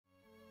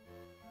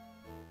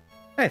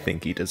I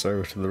think he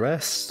deserved the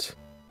rest.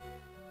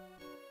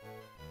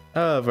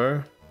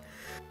 However,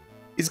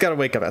 he's gotta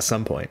wake up at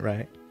some point,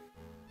 right?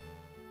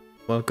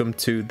 Welcome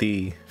to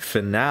the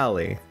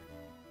finale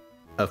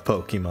of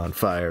Pokemon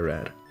Fire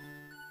Red.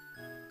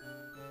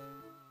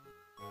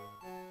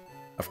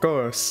 Of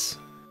course,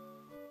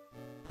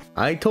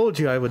 I told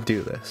you I would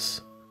do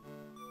this.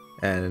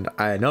 And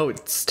I know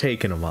it's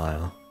taken a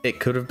while. It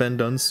could have been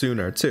done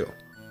sooner too.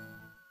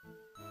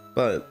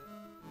 But,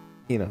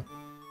 you know,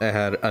 I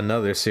had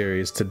another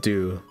series to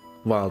do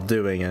while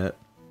doing it.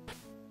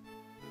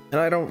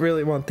 And I don't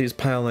really want these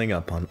piling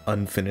up on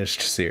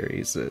unfinished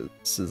series.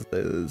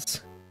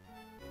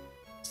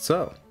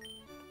 So,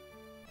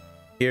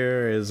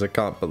 here is a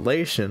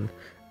compilation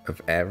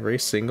of every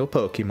single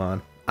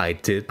Pokemon I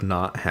did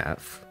not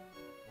have.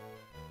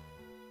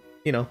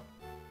 You know,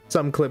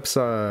 some clips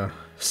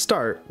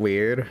start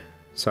weird.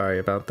 Sorry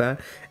about that.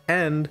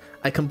 And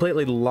I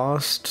completely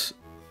lost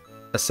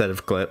a set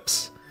of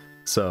clips.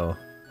 So,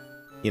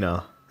 you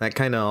know, that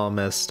kind of all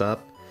messed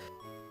up.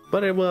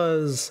 But it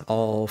was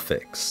all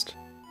fixed,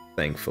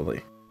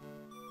 thankfully.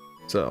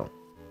 So,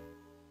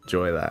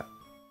 enjoy that.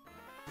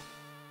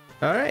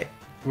 Alright,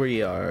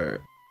 we are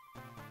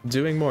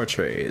doing more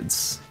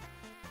trades.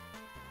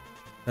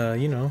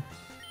 You know.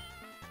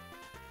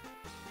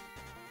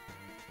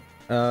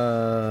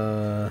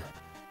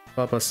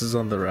 Papas is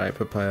on the right,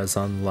 Papaya's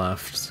on the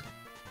left.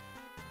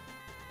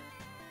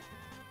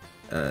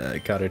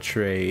 Gotta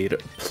trade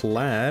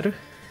Plaid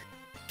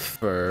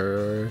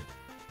for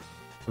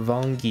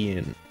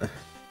Vongyin.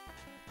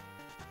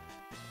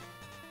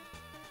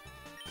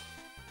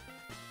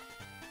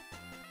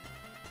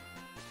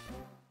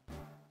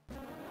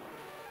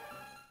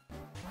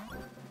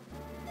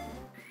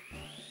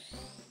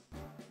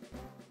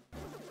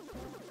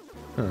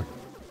 Huh.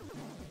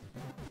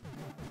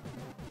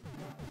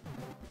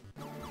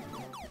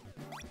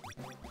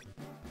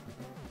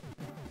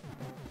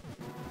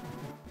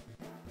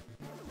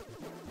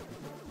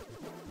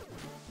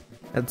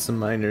 Had some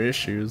minor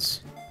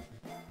issues.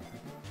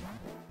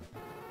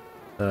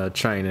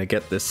 Trying to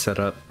get this set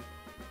up.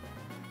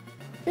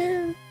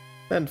 Yeah,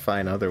 been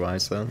fine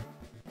otherwise though.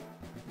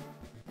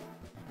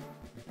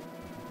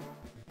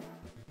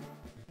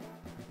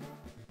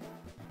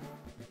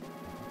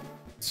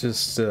 It's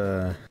just,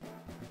 you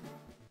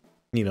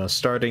know,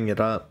 starting it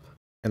up,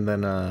 and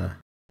then,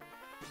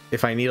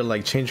 if I need to,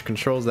 like, change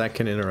controls, that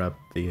can interrupt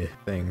the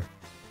thing.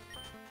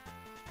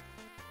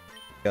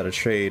 Gotta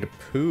trade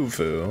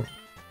Puvu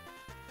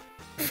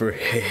for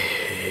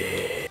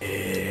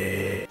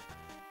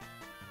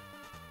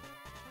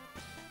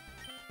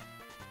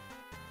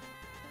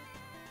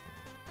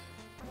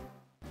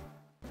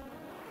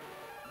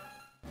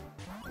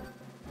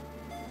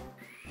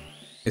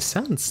It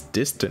sounds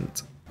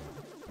distant.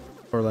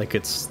 Or like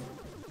it's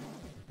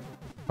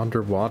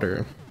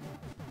underwater.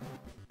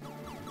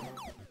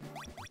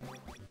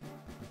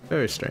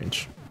 Very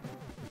strange.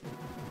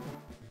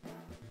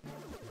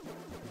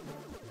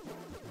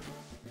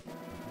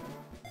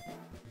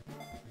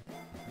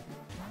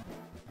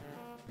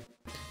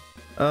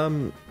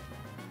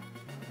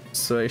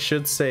 So I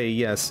should say,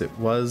 yes, it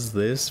was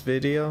this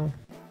video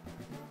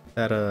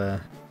that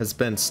has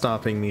been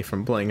stopping me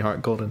from playing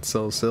Heart Gold and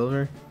Soul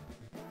Silver.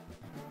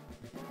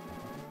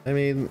 I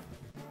mean,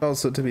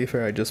 also to be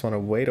fair, I just want to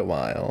wait a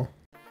while.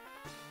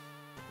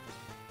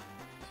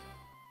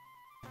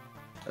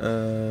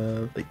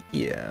 But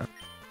yeah.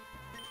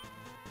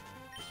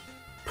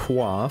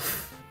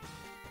 Quaff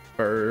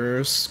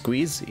for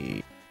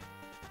Squeezy.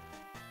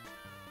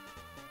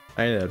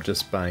 I ended up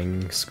just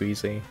buying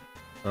Squeezy.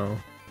 Oh.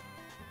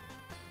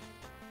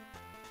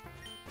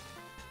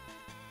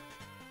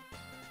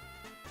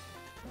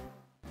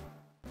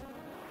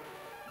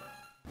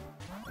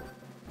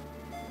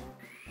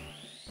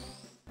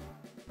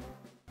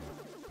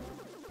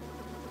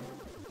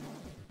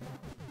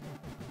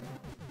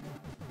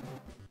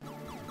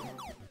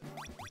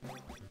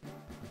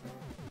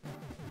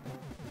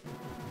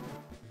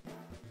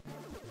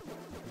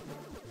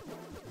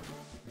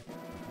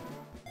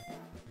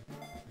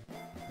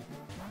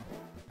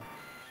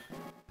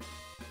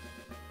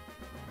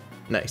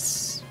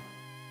 Nice.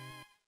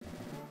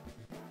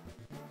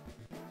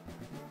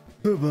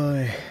 Oh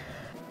boy.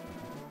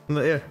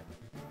 Yeah,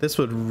 this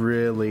would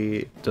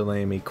really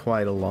delay me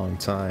quite a long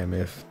time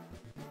if,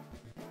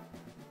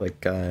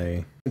 like,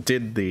 I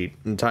did the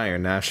entire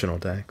national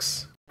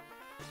dex.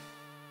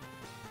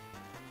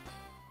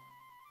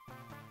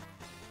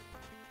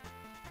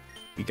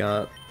 We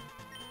got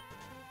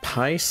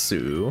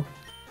Paisu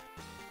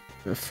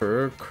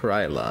for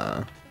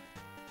Kryla.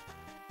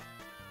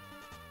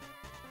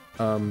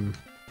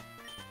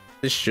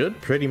 This should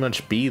pretty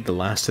much be the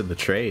last of the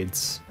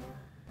trades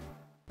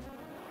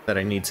that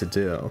I need to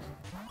do.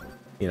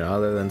 You know,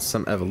 other than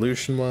some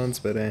evolution ones,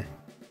 but what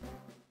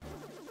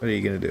are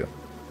you gonna do?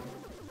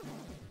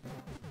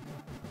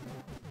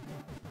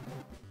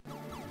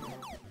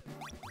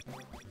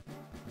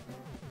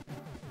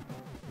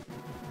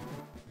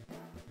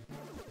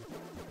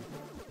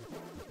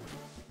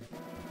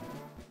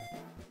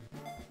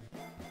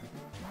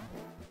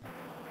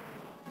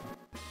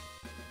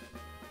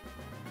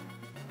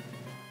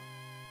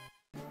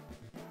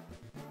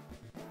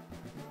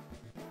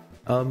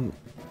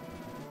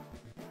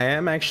 I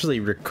am actually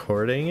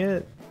recording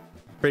it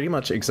pretty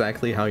much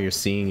exactly how you're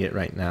seeing it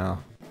right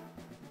now.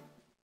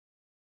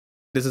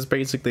 This is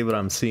basically what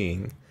I'm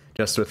seeing,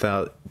 just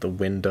without the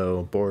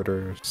window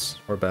borders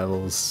or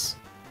bevels.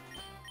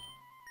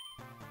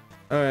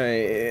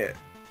 Alright.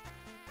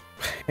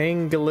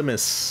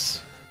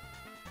 Pangolimus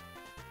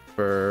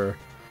for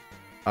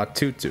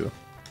Atutu.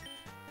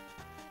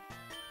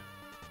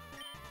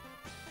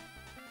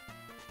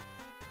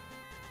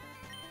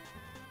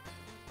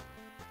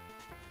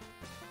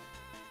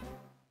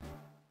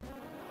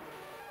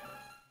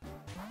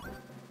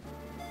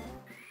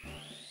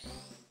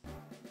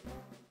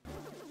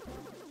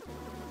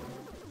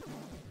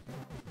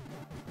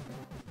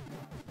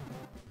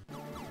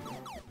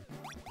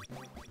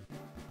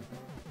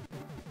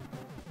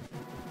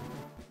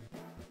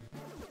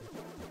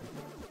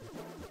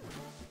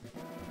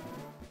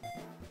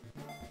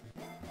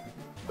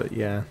 But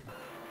yeah,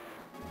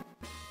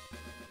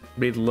 it'd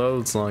be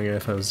loads longer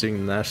if I was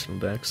doing the National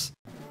Dex.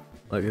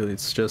 Like,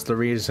 it's just the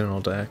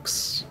Regional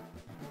Dex.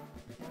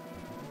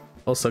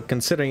 Also,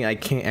 considering I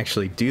can't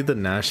actually do the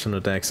National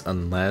Dex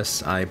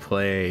unless I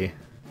play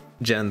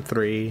Gen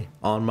 3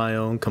 on my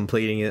own,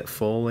 completing it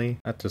fully,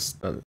 that just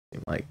doesn't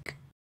seem like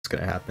it's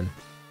gonna happen.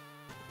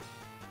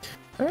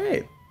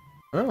 Alright,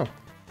 well,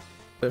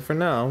 that's it for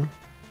now.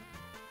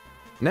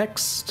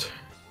 Next,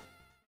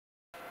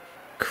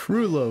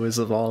 Crulo is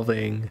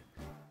evolving.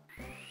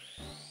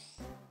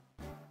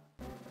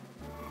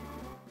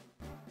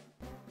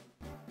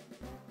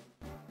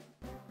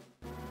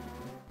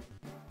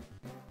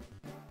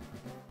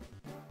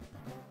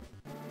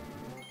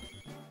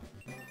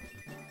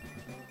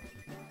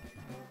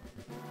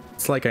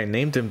 It's like I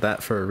named him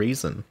that for a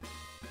reason.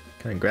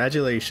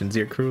 Congratulations,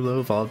 your Crulo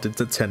evolved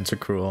into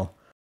Tentacruel.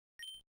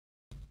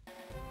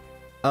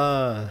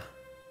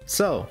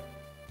 So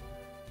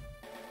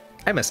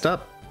I messed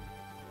up.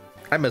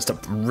 I messed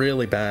up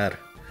really bad.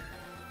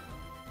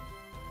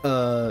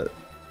 So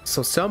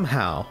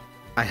somehow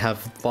I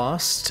have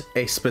lost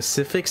a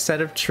specific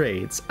set of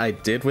trades I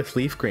did with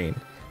Leaf Green.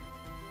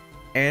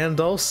 And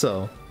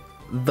also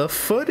the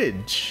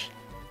footage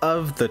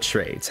of the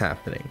trades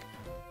happening.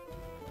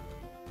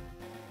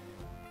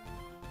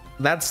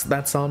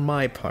 That's on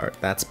my part.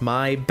 That's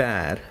my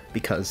bad,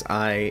 because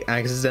I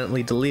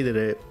accidentally deleted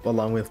it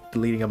along with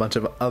deleting a bunch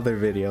of other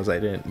videos I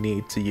didn't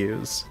need to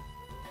use.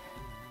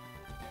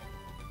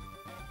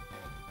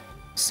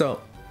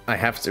 So I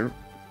have to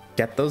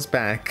get those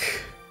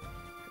back,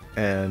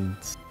 and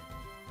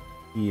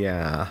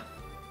yeah,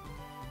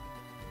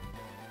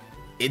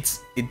 it's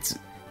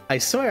I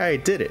swear I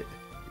did it,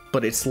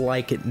 but it's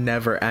like it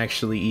never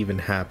actually even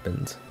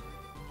happened.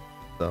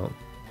 So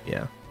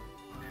yeah.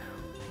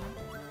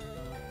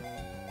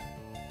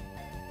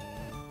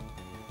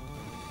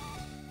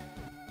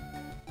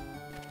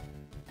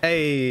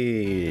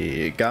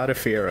 Hey, got a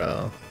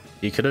Firo.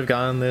 You could have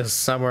gotten this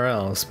somewhere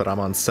else, but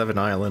I'm on 7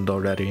 Island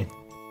already.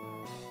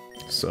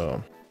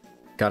 So,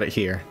 got it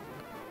here.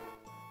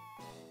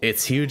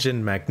 Its huge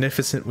and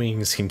magnificent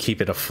wings can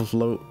keep it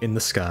afloat in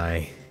the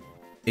sky.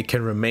 It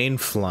can remain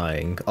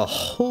flying a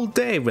whole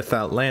day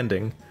without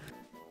landing.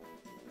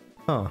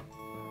 Huh.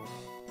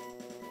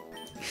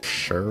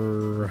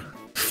 Sure.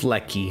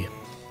 Flecky.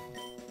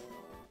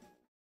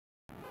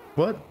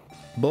 What?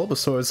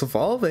 Bulbasaur is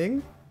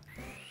evolving?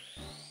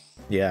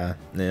 Yeah,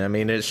 I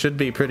mean, it should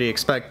be pretty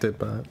expected,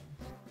 but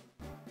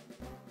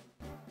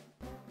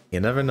you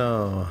never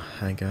know,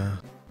 I guess.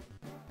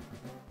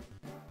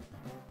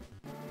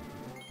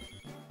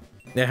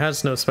 It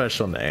has no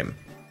special name.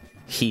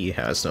 He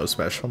has no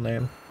special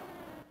name.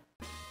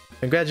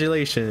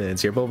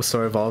 Congratulations, your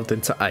Bulbasaur evolved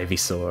into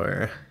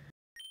Ivysaur.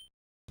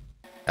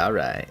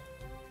 Alright.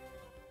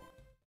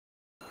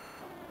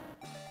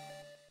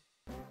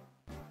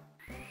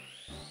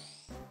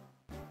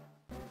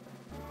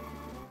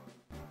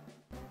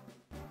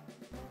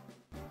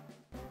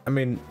 I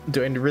mean,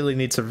 do I really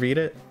need to read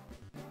it?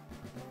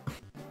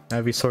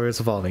 Ivysaur is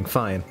evolving.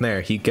 Fine,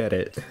 there, you get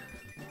it.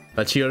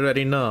 But you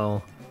already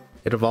know,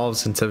 it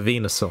evolves into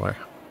Venusaur.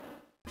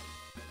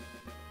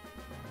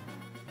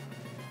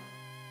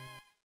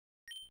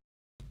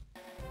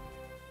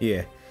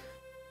 Yeah,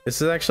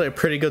 this is actually a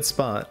pretty good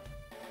spot.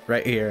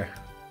 Right here.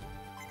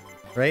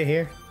 Right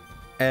here.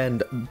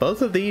 And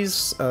both of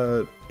these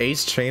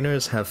Ace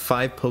trainers have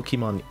 5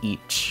 Pokemon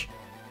each.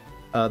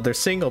 They're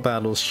single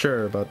battles,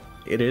 sure, but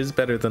it is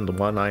better than the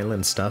 1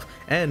 Island stuff.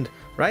 And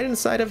right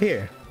inside of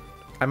here,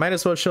 I might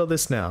as well show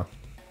this now.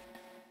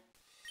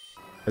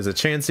 There's a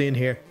Chansey in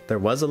here, there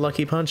was a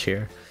Lucky Punch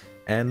here,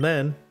 and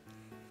then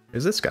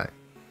there's this guy.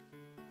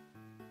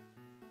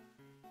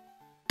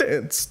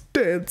 Dance,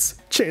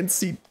 dance,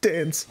 Chansey,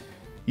 dance.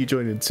 You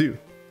join in too.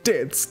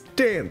 Dance,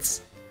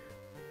 dance.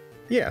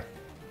 Yeah,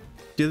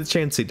 do the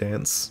Chansey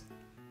dance.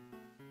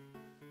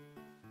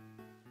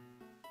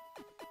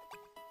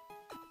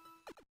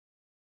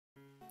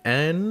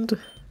 And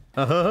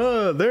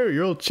there,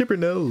 you're all chipper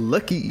now,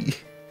 Lucky.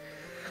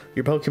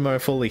 Your Pokemon are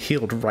fully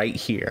healed right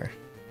here.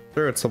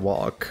 Sure, it's a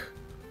walk,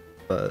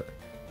 but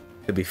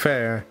to be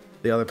fair,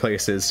 the other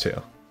place is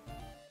too.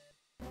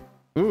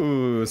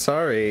 Ooh,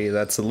 sorry,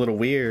 that's a little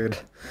weird.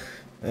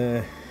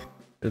 It'd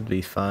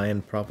be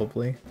fine,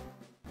 probably.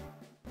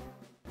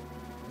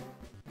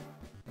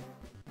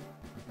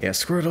 Yeah,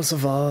 Squirtle's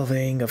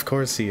evolving, of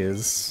course he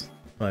is.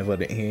 Why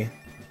wouldn't he?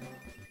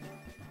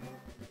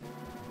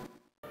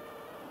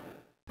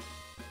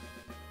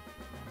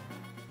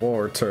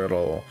 War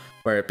Turtle,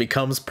 where it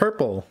becomes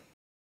purple.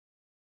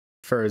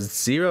 For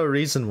zero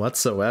reason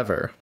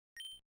whatsoever.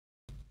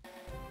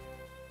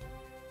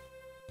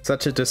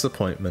 Such a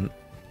disappointment.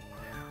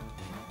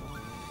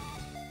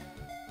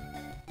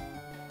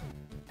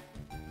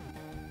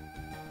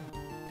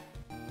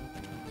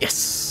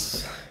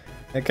 Yes!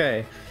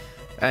 Okay.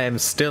 I am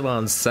still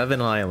on 7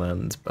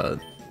 Island, but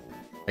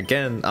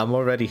again, I'm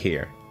already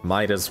here.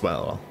 Might as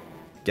well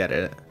get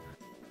it.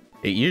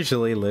 It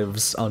usually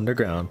lives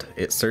underground.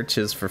 It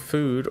searches for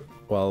food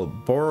while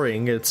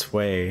boring its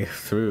way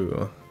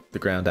through the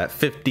ground at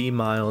 50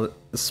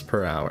 miles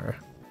per hour.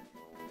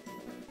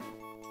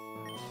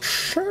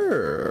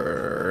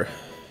 Sure.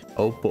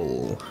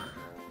 Opal.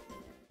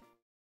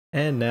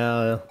 And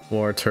now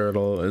War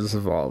Turtle is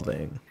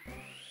evolving.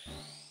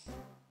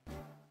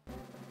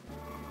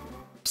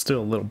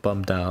 Still a little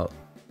bummed out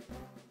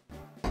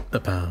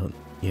about,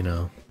 you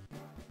know,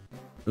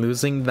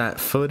 losing that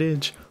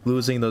footage,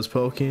 losing those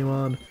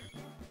Pokemon.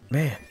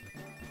 Man,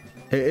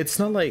 it's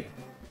not like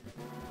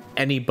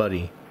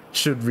anybody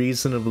should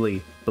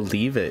reasonably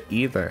believe it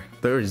either.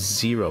 There is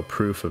zero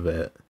proof of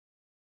it.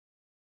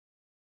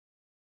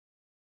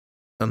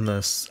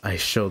 Unless I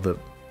show the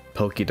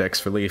Pokédex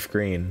for Leaf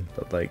Green,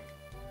 but like,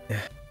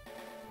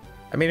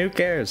 I mean, who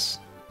cares?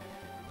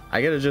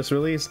 I gotta just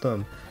release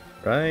them,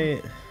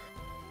 right?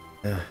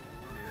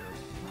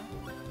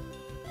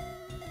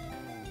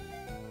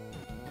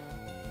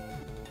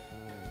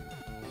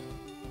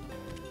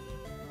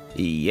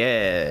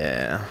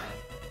 Yeah.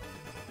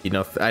 You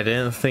know, I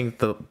didn't think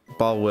the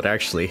ball would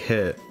actually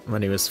hit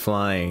when he was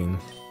flying.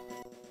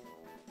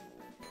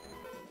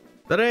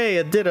 But hey,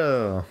 a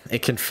Ditto!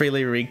 It can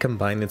freely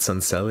recombine its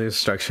uncellular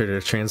structure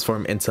to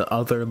transform into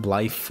other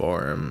life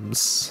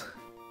forms.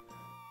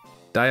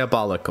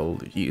 Diabolical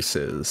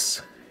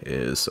uses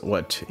is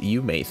what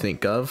you may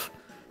think of.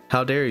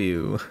 How dare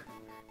you?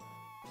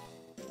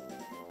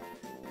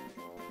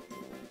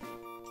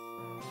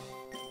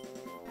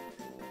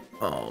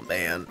 Oh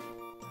man.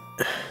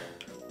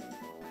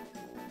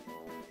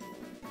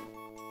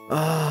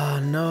 Oh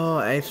no,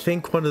 I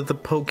think one of the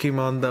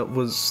Pokemon that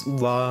was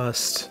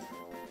lost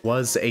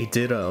was a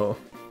Ditto.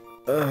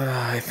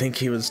 I think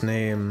he was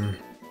named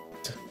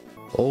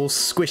Old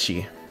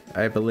Squishy,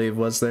 I believe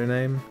was their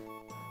name.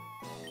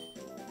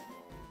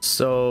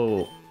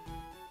 So,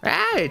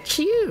 it's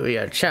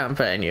you're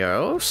chomping your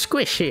old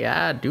Squishy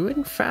are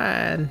doing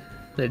fine.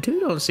 The two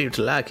don't seem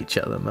to like each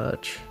other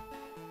much.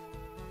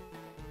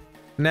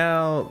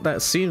 Now,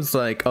 that seems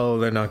like, oh,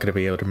 they're not going to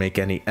be able to make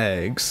any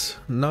eggs.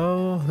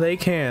 No, they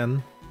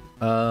can.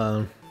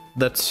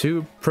 The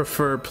two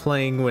prefer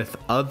playing with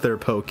other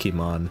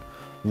Pokemon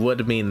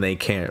would mean they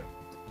can't,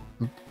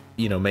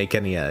 you know, make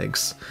any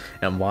eggs.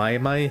 And why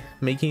am I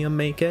making them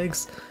make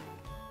eggs?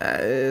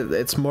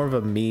 It's more of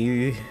a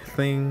me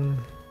thing.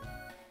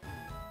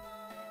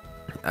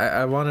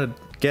 I want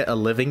to get a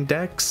living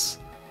dex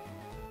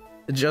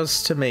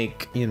just to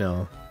make, you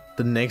know,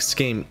 the next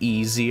game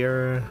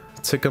easier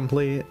to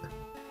complete.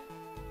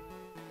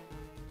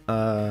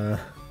 And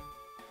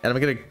I'm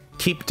gonna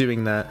keep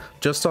doing that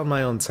just on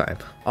my own time.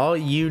 All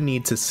you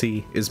need to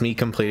see is me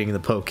completing the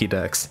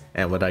Pokédex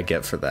and what I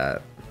get for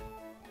that.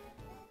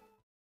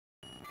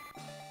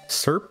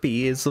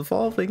 Serpy is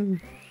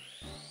evolving.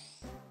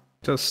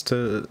 Just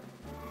to,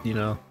 you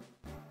know,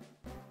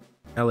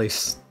 at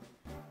least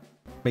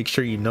make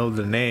sure you know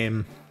the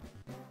name.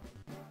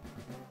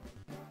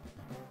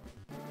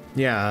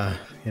 Yeah,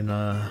 in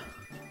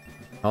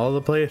all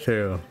the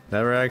playthrough,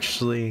 never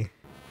actually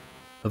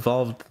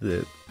evolved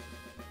it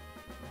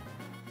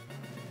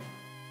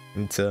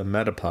into a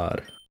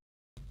Metapod.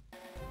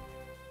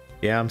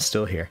 Yeah, I'm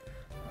still here.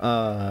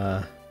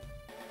 There's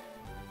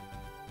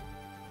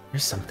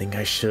something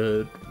I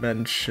should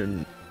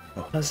mention.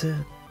 What was it?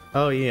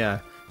 Oh yeah,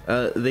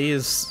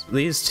 these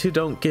two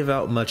don't give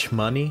out much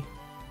money.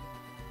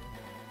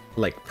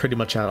 Like pretty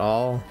much at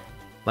all.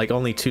 Like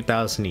only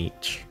 2,000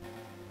 each.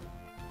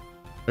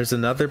 There's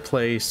another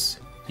place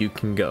you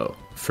can go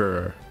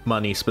for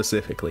money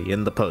specifically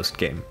in the post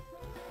game.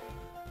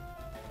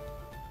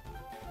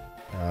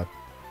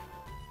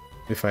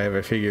 If I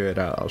ever figure it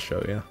out, I'll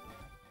show you.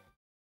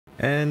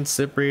 And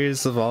Cypri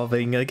is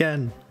evolving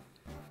again.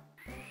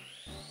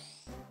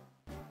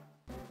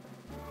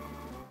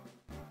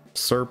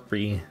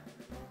 Serpy,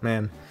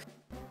 man.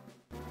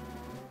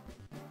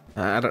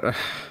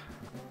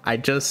 I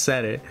just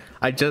said it.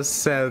 I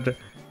just said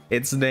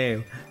its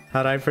name.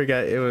 How'd I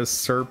forget it was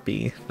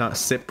Serpy, not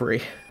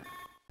Cypri?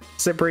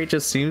 Cypri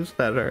just seems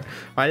better.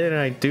 Why didn't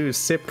I do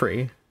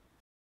Cypri?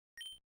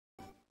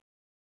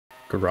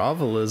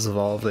 Grovel is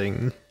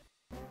evolving.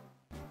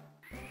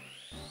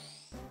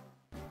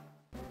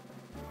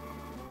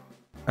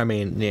 I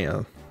mean,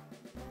 yeah.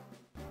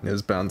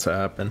 is bound to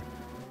happen.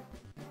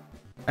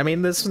 I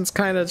mean, this one's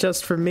kind of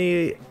just for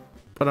me,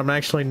 but I'm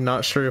actually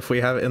not sure if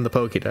we have it in the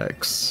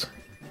Pokédex.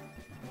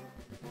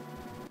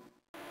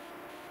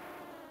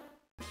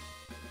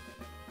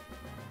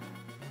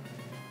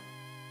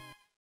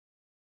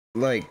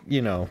 Like,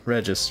 you know,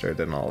 registered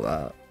and all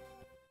that.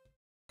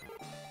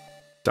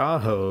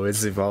 Daho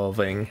is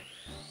evolving.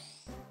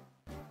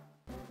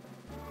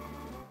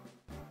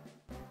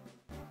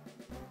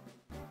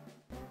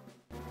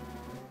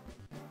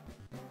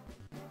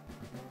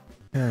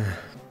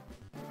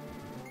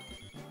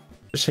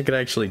 Wish I could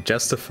actually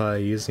justify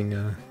using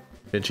a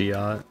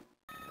Pidgeot.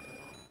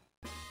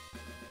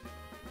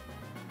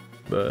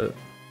 But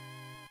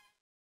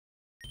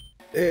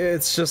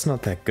it's just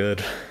not that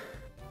good.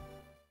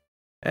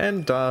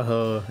 And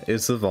Daho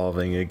is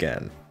evolving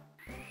again.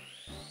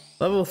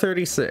 Level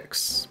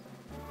 36.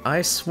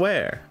 I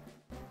swear.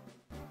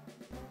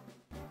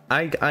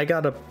 I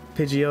got a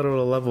Pidgeotto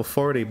to level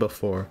 40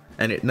 before,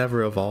 and it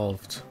never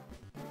evolved.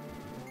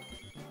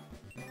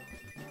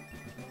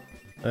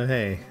 Oh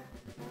hey.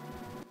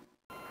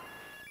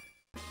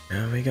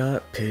 Now we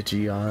got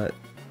Pidgeot.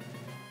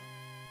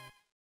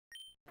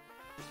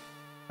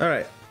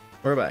 Alright,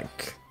 we're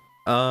back.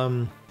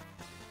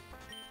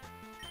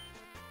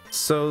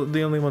 So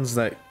the only ones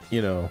that,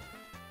 you know,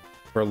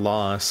 were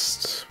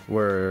lost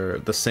were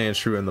the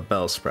Sandshrew and the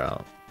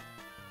Bellsprout.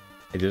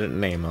 I didn't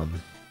name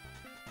them.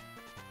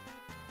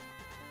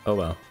 Oh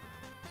well.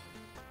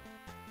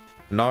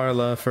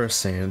 Narla for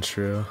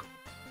Sandshrew.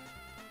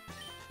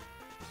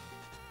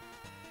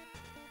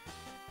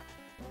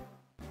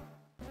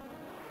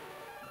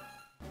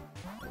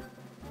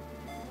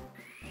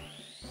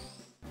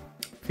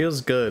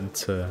 Feels good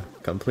to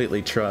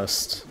completely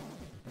trust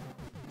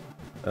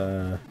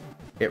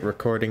it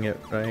recording it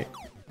right.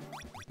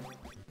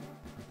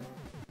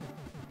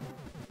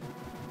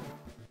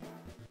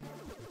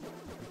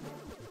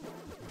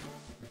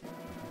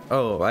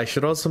 Oh, I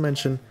should also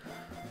mention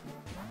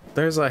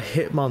there's a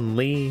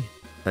Hitmonlee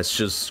that's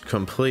just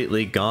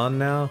completely gone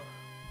now,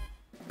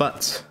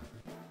 but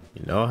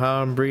you know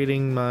how I'm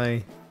breeding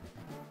my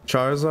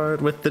Charizard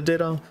with the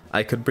Ditto?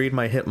 I could breed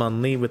my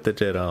Hitmonlee with the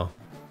Ditto.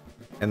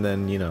 And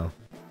then, you know,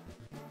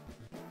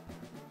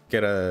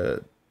 get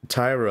a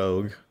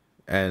Tyrogue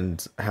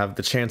and have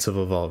the chance of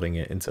evolving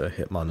it into a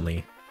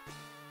Hitmonlee.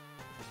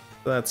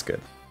 So that's good.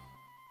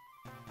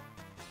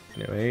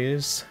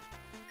 Anyways,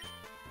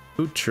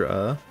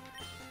 Putra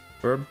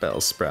for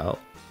Bellsprout.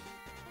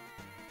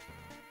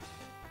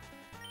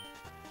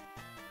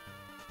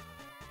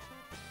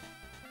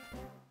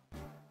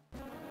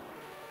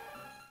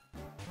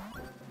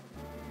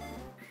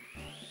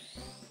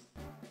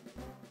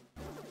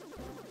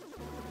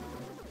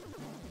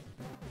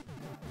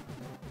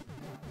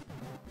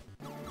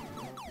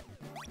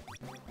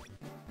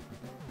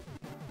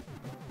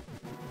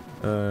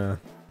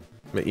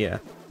 But yeah.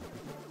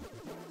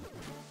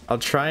 I'll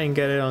try and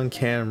get it on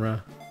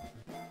camera.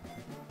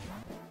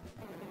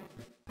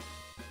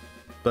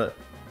 But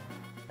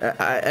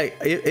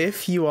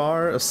if you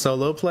are a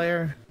solo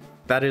player,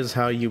 that is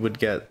how you would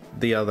get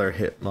the other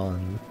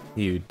Hitmon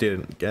you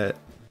didn't get.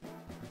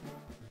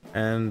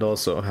 And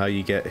also how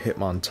you get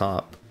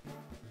Hitmontop.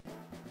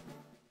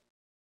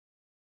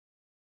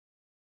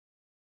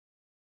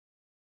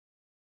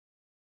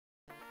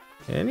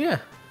 And yeah,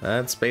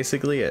 that's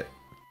basically it.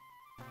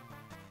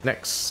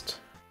 Next.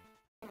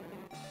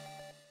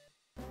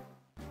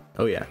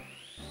 Oh yeah.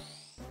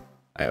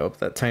 I hope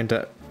that timed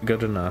out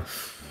good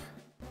enough.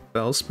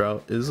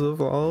 Bellsprout is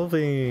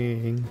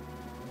evolving.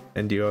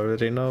 And you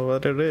already know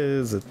what it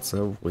is. It's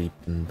a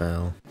Weeping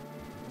Bell.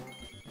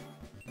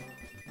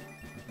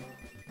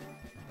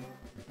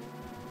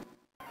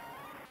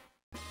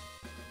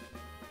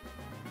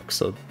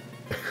 So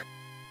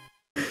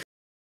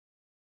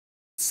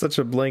such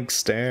a blank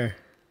stare.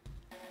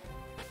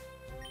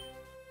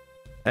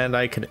 And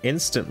I can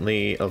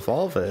instantly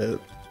evolve it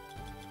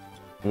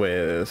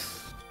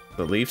with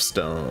the Leaf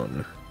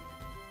Stone.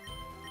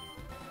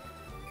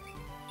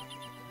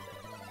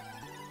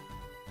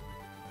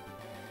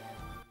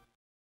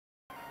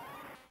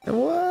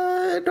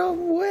 What? No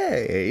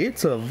way!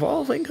 It's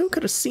evolving? Who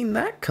could have seen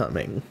that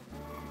coming?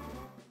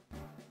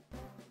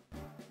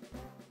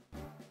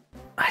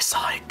 I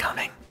saw it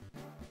coming.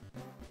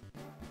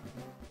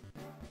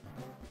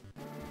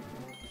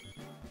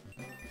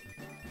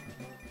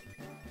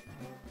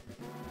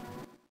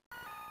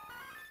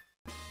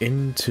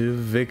 Into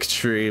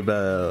Victory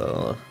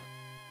Bell.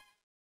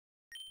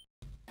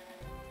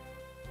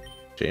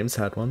 James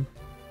had one.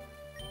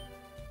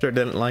 Sure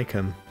didn't like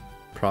him.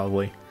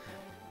 Probably.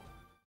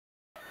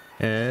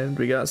 And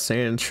we got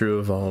Sandshrew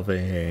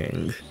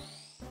evolving.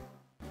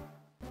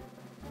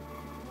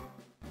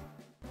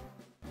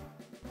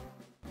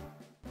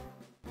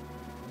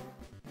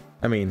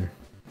 I mean,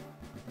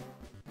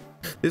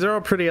 these are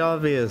all pretty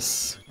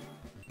obvious.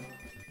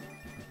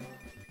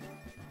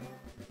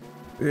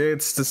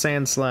 It's the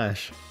Sand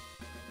Slash.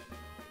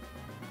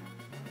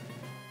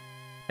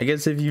 I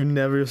guess if you've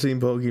never seen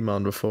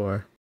Pokemon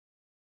before,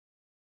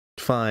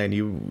 fine,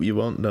 you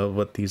won't know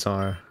what these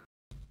are.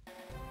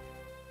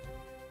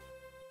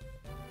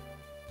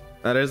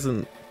 That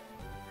isn't...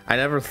 I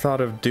never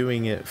thought of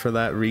doing it for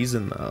that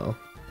reason, though.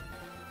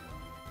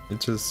 It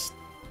just...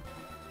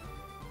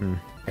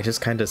 I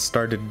just kind of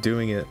started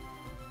doing it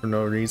for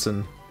no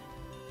reason.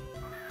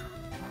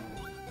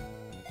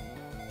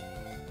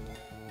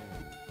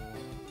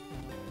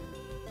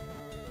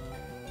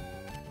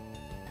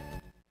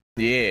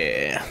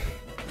 Yeah.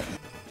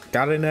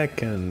 Got an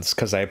Ekans,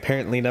 because I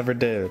apparently never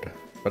did.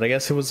 But I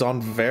guess it was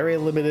on very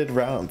limited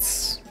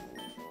rounds.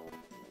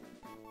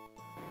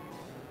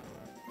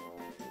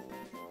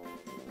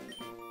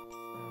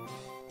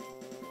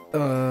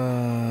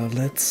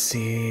 Let's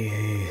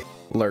see.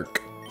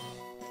 Lurk.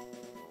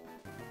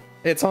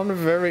 It's on a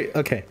very...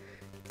 Okay.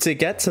 To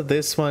get to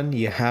this one,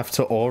 you have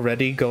to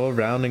already go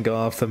around and go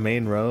off the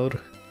main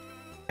road.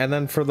 And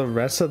then for the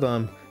rest of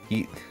them,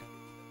 you...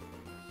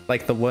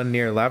 Like the one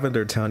near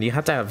Lavender Town, you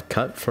have to have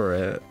cut for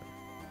it.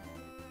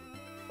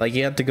 Like,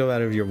 you have to go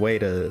out of your way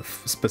to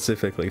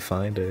specifically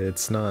find it.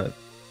 It's not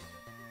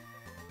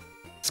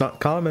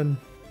common.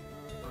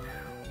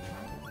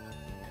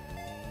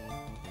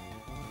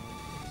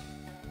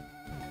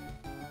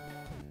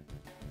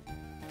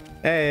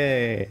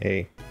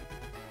 Hey!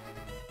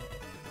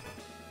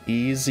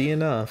 Easy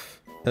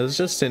enough. I was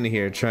just in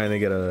here trying to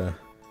get a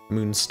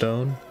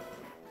Moonstone.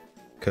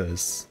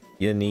 Because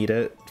you need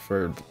it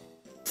for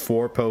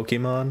 4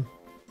 Pokemon.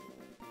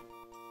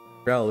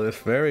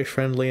 Growlithe, very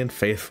friendly and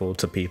faithful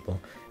to people.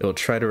 It will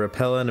try to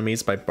repel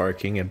enemies by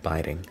barking and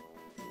biting.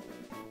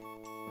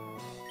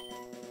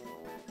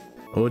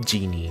 Oh,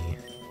 Genie.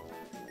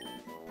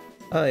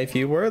 If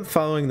you were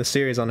following the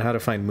series on how to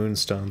find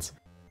Moonstones,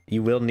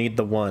 you will need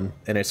the one,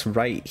 and it's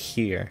right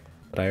here.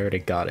 But I already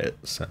got it,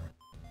 so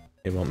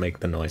it won't make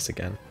the noise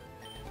again.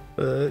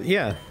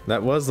 Yeah,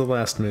 that was the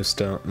last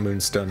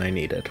Moonstone I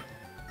needed.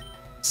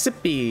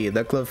 Sippy,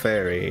 the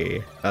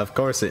Clefairy. Of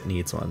course it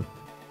needs one.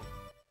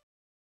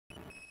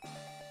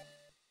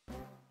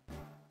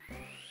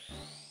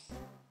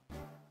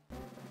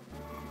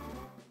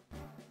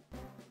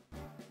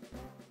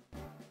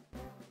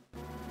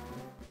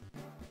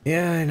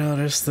 Yeah, I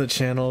noticed the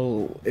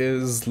channel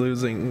is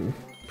losing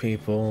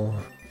people,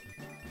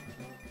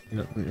 you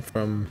know,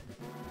 from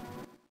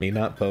me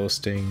not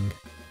posting.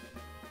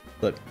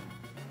 Look,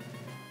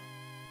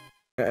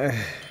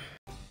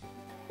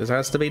 this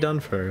has to be done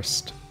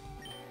first.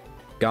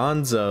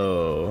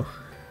 Gonzo,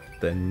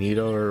 the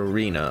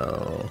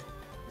Nidorino.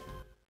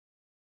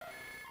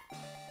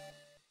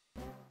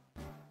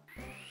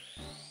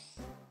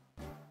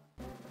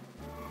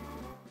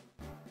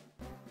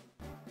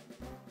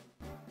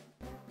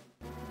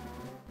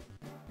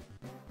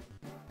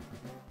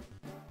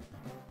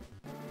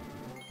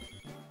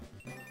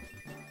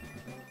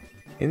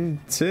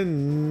 Into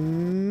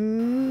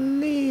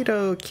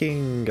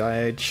Nidoking.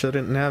 I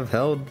shouldn't have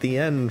held the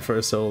N for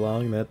so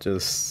long. That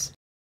just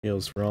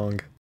feels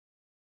wrong.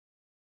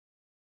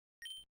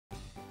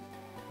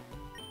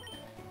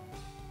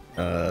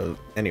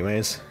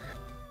 Anyways.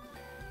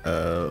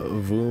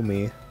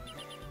 Voomy.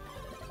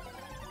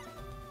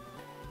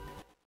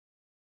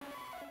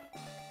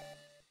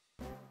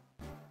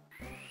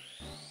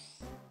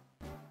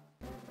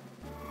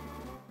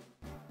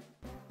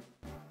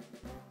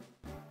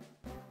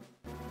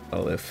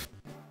 Well, if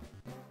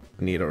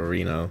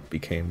Nidorino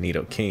became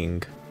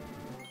Nidoking,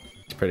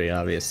 it's pretty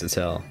obvious to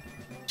tell.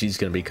 She's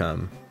gonna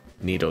become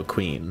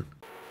Nidoqueen.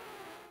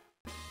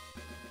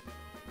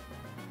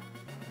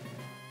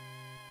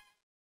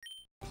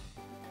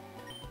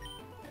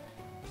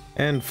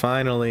 And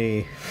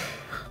finally,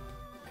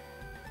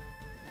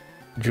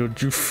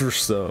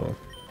 Jujutsu.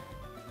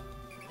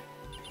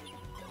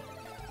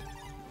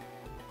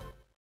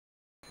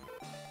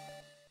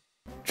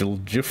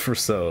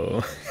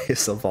 Jujutsu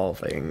is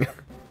evolving.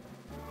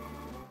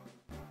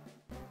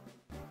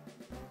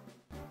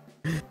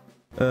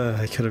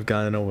 I could have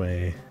gotten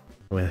away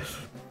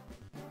with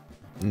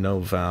no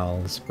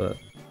vowels, but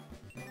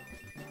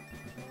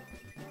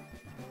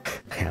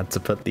I had to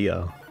put the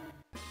O.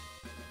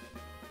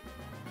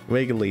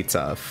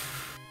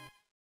 Wigglytuff.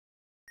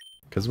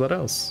 Cause what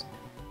else?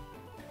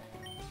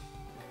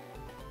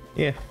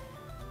 Yeah.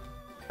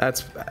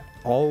 That's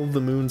all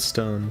the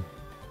Moonstone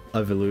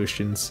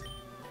evolutions,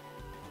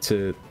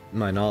 to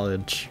my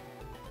knowledge.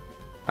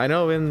 I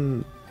know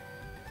in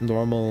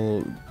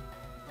normal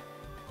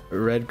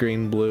red,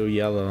 green, blue,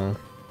 yellow,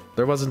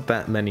 there wasn't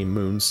that many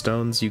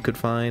Moonstones you could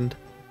find.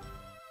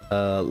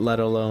 Let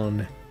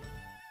alone...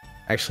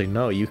 Actually,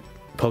 no,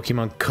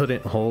 Pokemon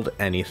couldn't hold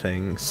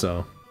anything,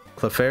 so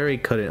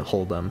Clefairy couldn't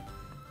hold them.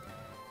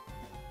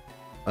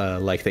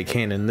 Like they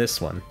can in this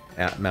one,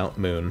 at Mount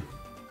Moon.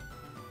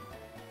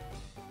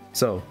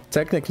 So,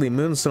 technically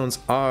Moonstones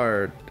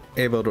are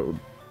able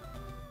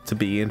to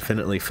be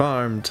infinitely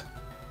farmed.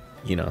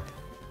 You know,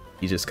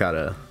 you just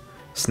gotta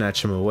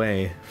snatch them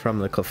away from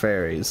the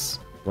Clefairies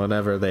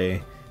whenever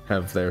they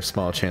have their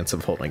small chance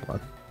of holding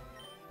one.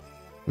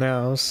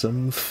 Now,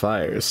 some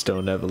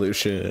Firestone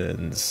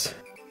evolutions.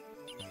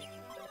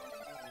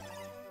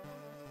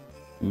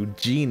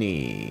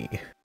 Ugenie.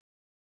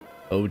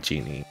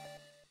 Ogenie.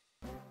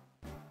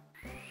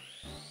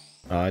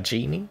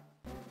 Genie?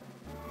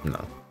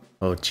 No.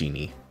 Oh,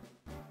 genie.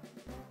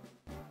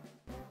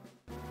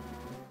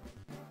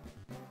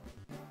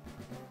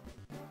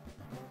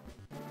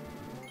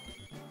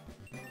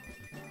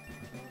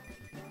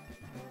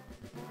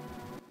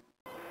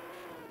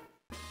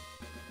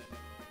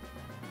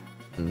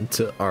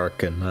 To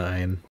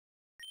Arcanine.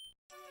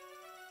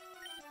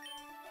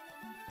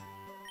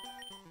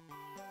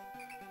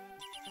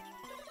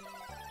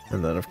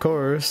 And then, of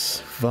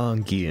course,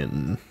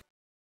 Vongian.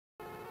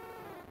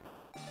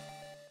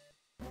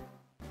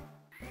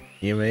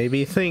 You may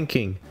be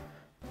thinking,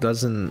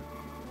 doesn't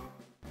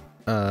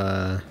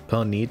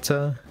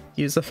Ponyta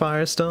use a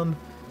Firestone?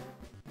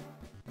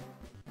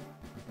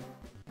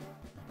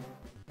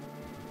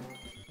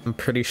 I'm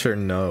pretty sure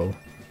no.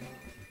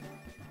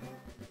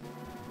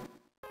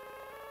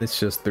 It's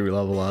just through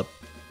level up.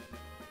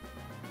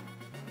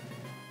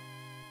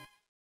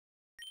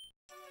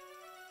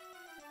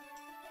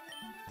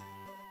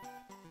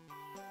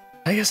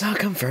 I guess I'll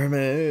confirm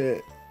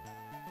it.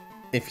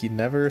 If you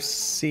never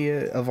see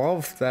it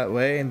evolve that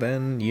way,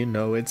 then you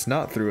know it's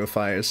not through a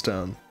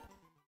Firestone.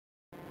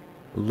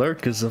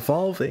 Lurk is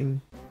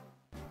evolving.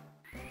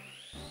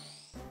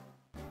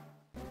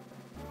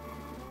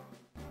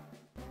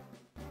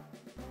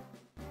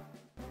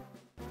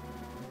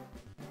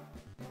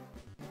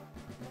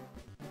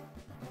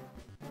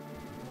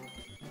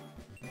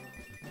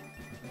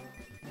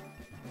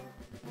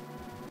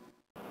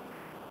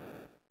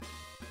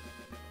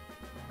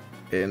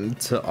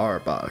 Into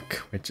Arbok,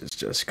 which is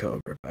just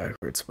Cobra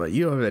backwards, but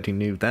you already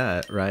knew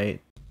that, right?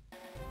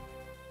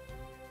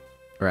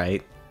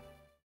 Right?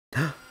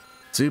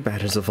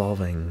 Zubat is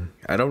evolving.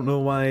 I don't know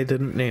why I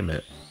didn't name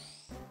it.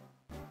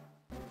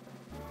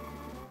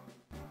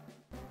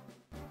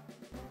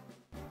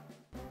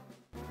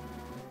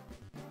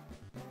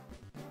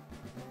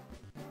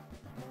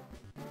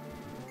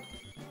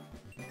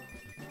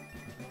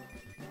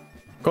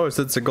 Of course,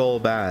 it's a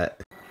Golbat.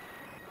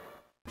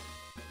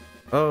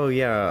 Oh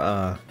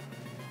yeah,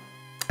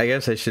 I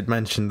guess I should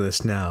mention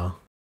this now,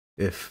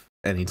 if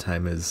any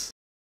time is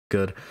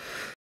good.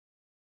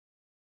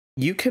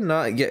 You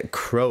cannot get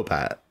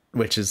Crobat,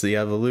 which is the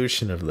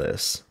evolution of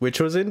this, which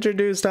was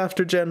introduced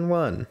after Gen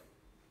 1.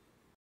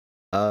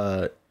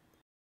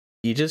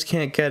 You just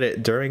can't get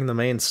it during the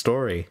main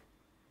story.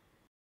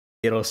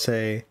 It'll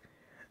say,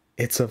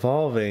 it's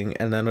evolving,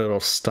 and then it'll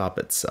stop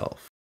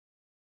itself.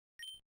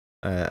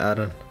 I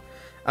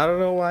don't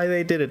know why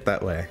they did it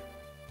that way.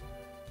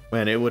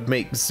 Man, it would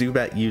make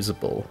Zubat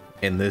usable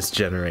in this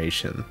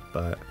generation,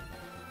 but...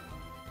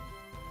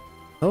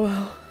 oh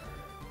well.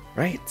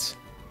 Right.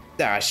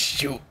 Ah,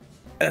 shoot.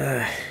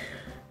 I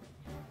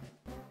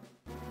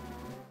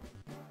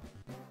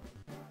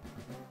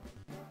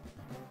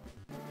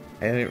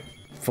didn't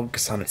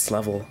focus on its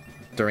level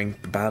during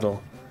the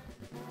battle.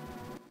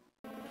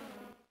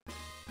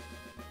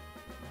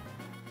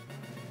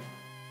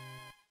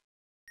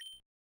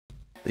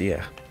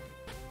 Yeah.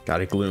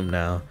 Got a Gloom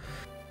now,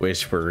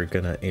 which we're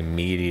gonna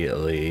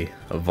immediately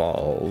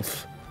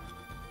evolve.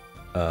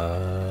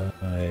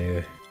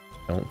 I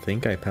don't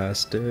think I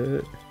passed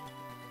it.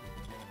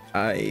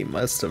 I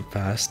must have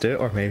passed it,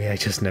 or maybe I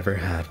just never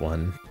had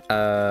one.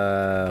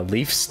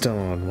 Leaf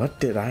Stone. What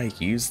did I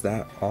use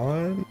that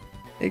on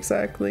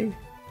exactly?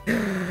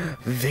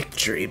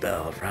 Victory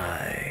Bell,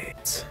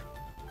 right.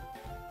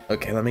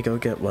 Okay, let me go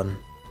get one.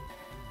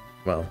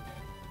 Well,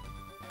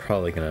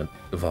 probably gonna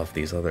evolve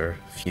these other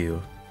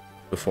few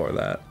before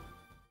that.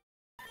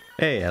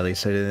 Hey, at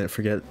least I didn't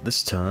forget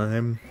this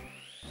time.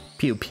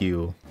 Pew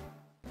Pew.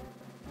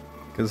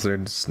 Because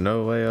there's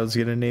no way I was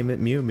gonna name it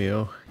Mew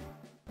Mew.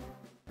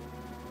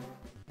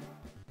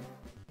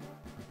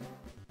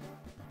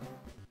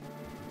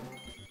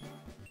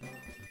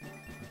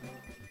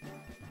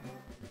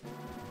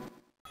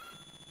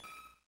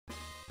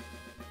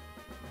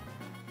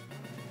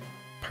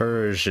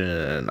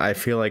 Persian. I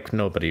feel like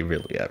nobody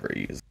really ever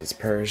uses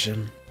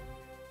Persian.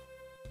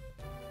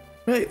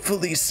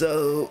 Rightfully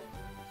so.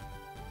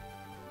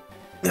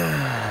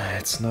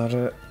 It's not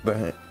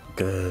that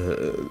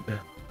good.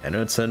 And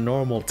it's a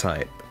normal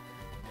type.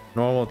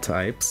 Normal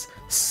types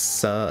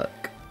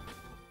suck.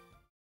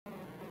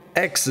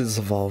 X is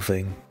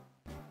evolving.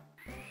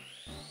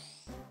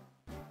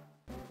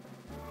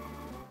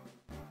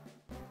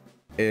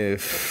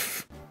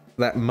 If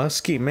that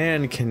musky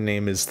man can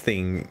name his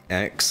thing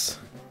X,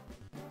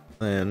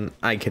 then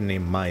I can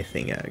name my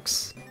thing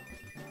X.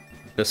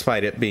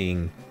 Despite it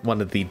being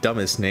one of the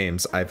dumbest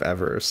names I've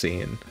ever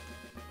seen.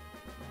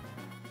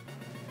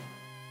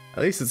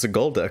 At least it's a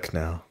Golduck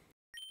now.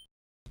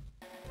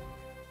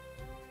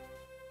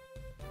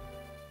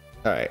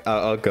 Alright,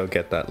 I'll go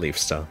get that Leaf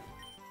Stone.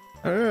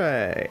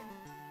 Alright.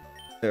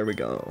 There we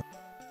go.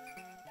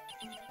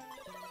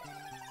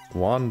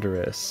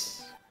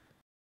 Wanderous.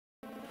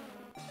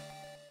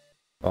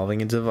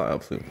 Evolving into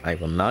Vileplume. I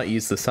will not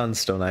use the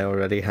Sunstone I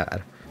already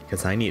had,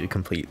 because I need to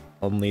complete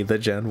only the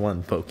Gen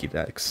 1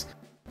 Pokédex,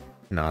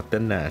 not the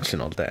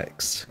National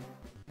Dex.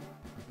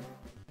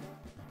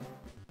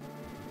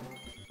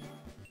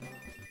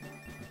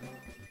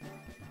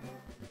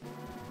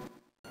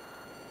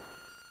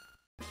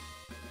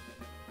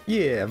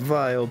 Yeah,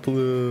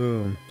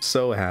 Vileplume.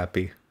 So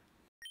happy.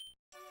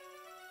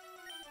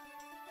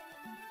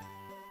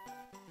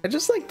 I'd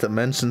just like to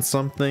mention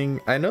something.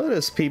 I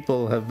noticed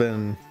people have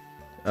been,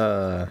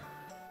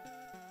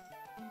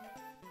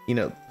 you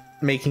know,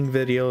 making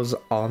videos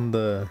on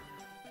the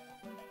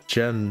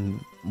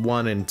Gen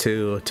 1 and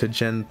 2 to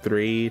Gen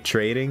 3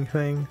 trading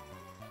thing.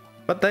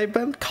 But they've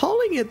been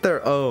calling it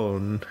their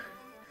own.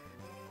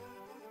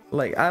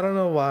 Like, I don't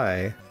know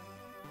why.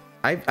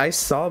 I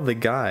saw the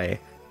guy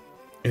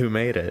who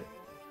made it.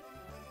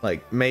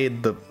 Like,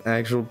 made the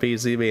actual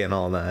PCB and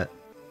all that.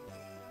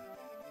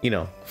 You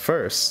know,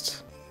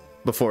 first.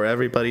 Before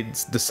everybody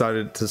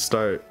decided to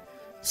start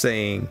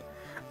saying,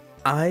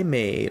 I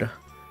made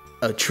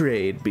a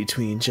trade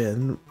between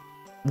Gen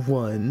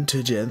 1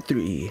 to Gen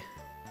 3.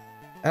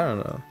 I don't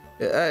know.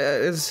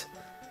 It's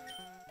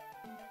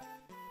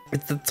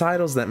the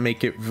titles that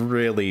make it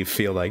really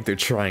feel like they're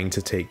trying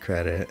to take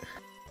credit.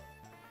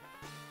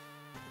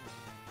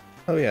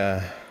 Oh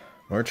yeah,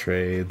 more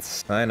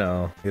trades. I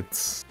know,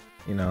 it's,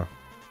 you know,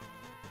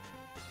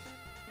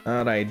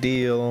 not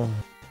ideal.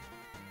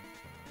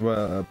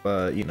 Well,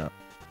 but you know.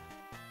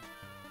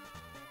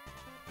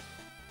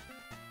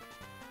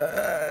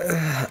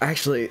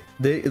 Actually,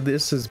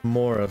 this is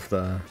more of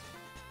the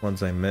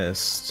ones I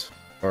missed,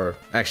 or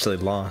actually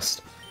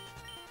lost.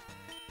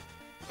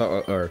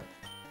 Oh,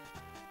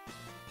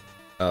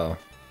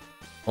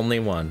 only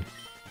one.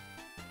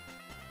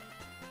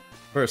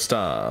 First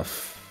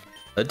off,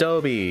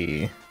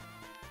 Adobe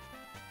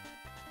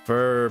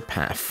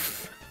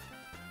Verpath.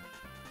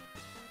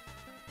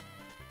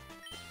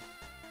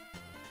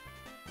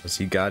 Cause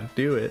you gotta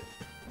do it.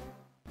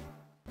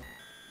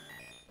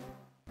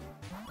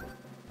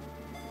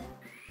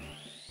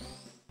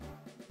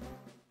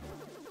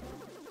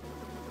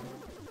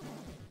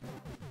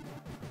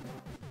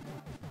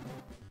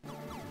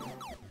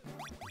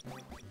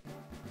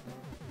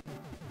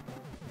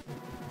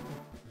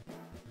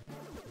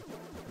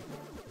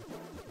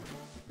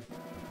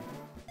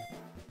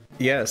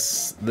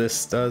 Yes,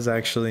 this does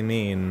actually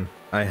mean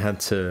I had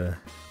to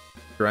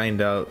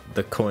grind out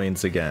the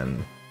coins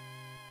again.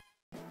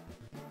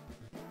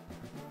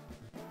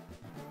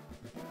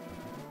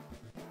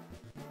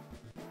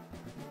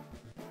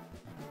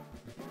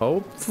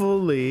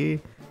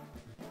 Hopefully.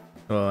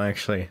 Well,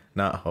 actually,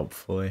 not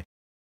hopefully.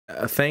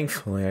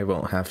 Thankfully, I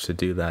won't have to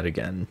do that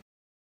again.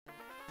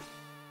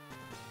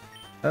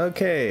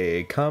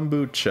 Okay,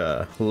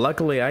 Kombucha.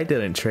 Luckily, I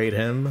didn't trade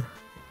him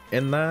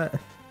in that,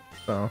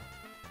 so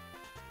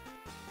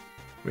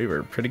we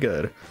were pretty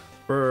good.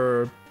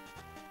 For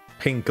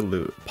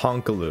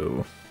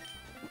Ponkaloo.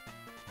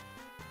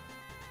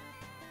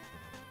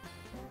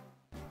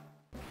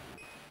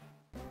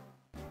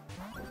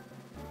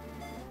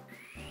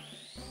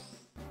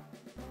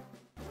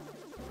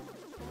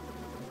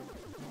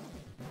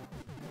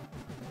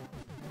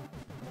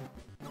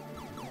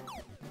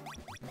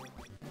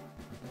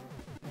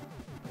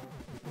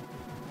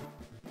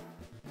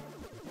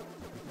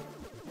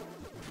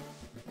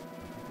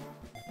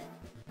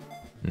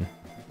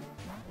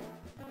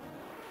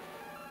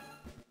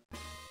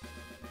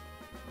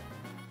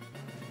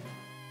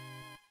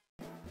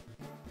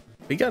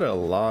 We got a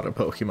lot of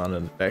Pokemon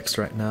in the Dex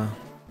right now.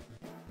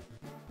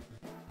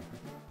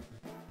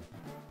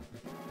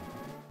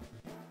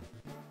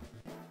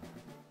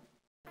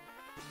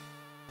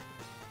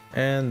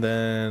 And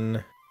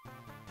then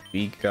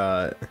we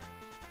got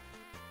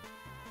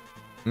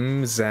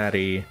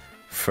Mzadi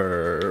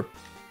for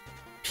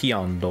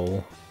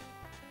Piondle.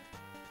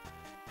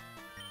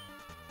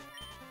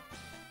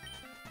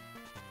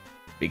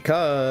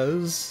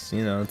 Because,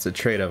 you know, it's a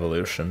trait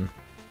evolution.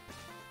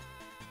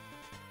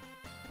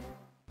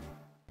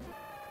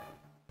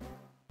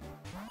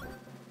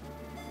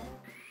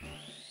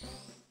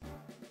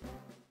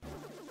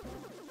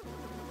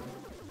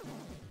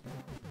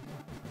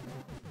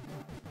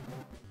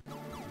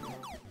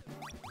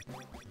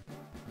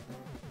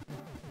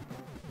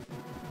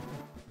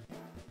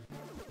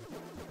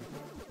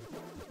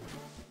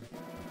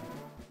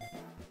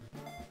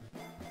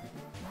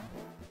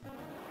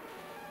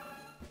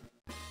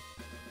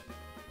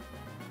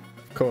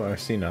 Of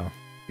course, you know,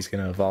 he's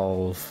gonna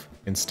evolve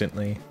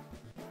instantly.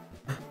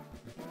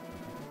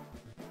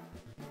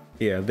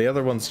 Yeah, the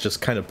other one's just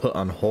kind of put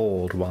on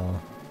hold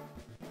while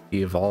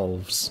he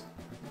evolves.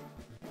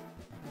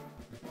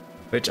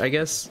 Which I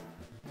guess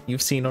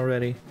you've seen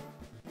already.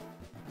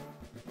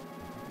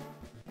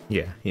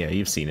 Yeah,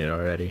 you've seen it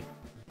already.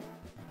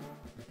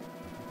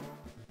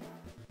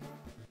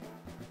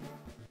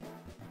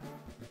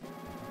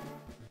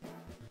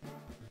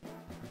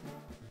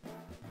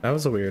 That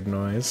was a weird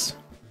noise.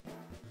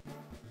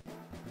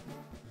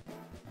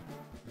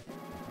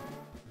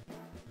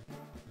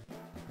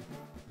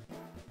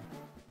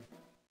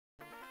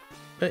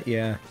 But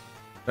yeah,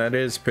 that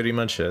is pretty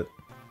much it.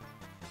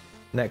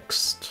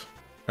 Next.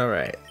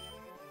 Alright.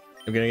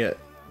 I'm gonna get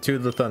two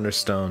of the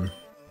Thunderstone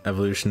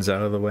evolutions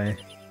out of the way.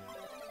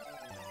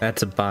 I had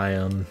to buy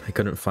them. I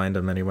couldn't find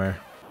them anywhere.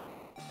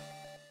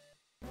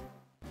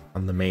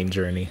 On the main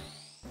journey.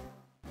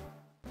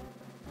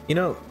 You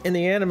know, in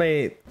the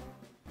anime,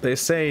 they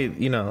say,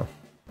 you know,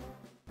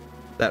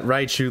 that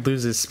Raichu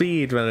loses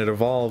speed when it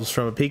evolves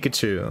from a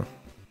Pikachu.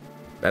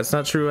 That's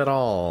not true at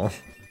all.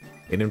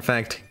 It in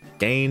fact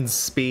gains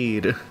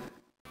speed.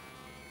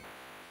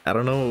 I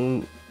don't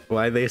know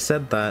why they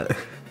said that.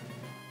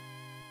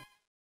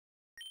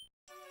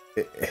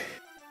 It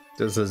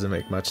just doesn't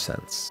make much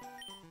sense.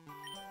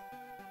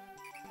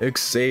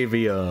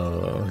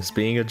 Xavier is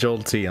being a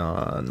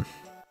Jolteon.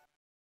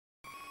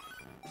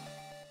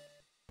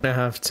 I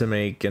have to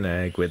make an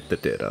egg with the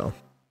Ditto.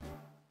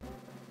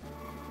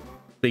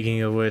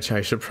 Speaking of which,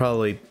 I should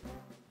probably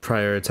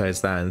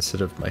prioritize that instead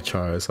of my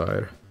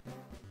Charizard.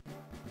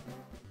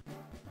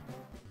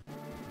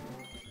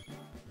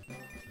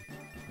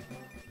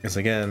 Because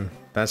again,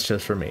 that's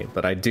just for me,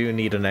 but I do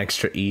need an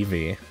extra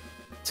Eevee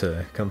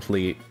to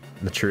complete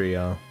the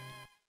trio.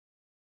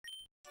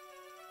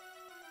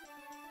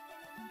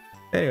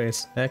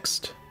 Anyways,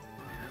 next.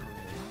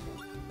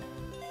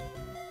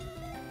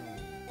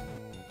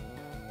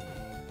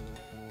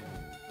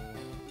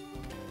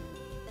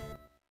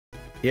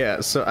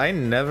 Yeah, so I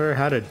never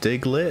had a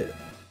Diglett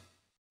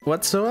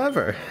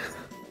whatsoever.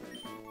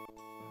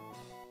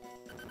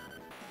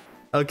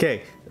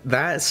 Okay,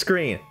 that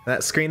screen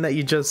that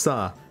you just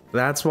saw,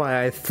 that's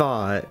why I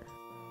thought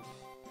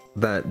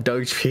that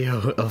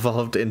Dugtrio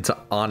evolved into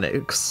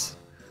Onyx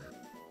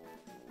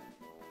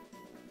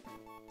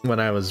when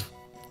I was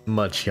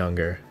much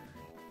younger.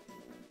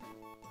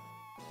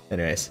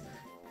 Anyways,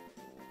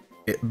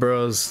 it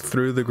burrows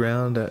through the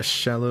ground at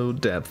shallow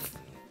depth.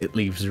 It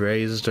leaves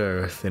raised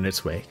earth in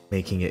its wake,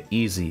 making it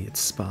easy to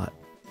spot.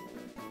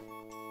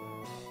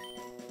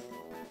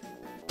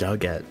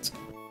 Duggett.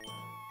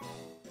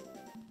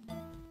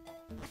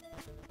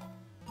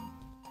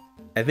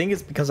 I think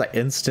it's because I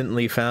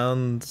instantly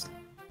found,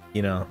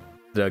 you know,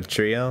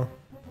 Dugtrio,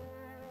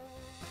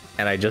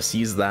 and I just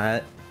used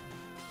that.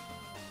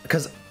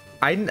 Because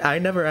I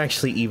never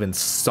actually even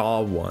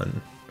saw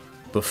one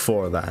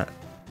before that.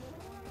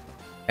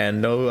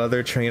 And no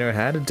other trainer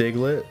had a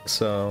Diglett,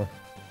 so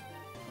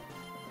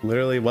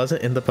literally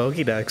wasn't in the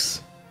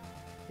Pokédex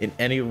in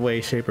any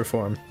way, shape, or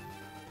form.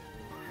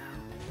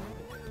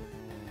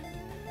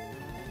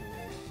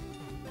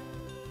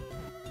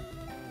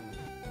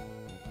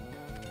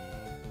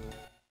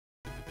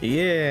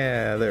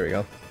 Yeah, there we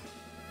go.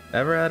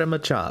 Never had him a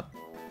chop.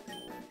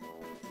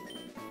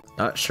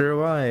 Not sure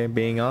why,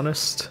 being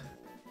honest.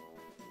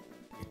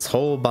 Its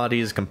whole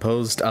body is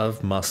composed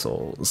of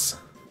muscles.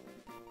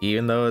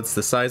 Even though it's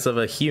the size of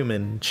a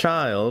human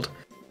child,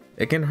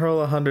 it can hurl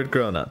 100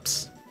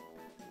 grown-ups.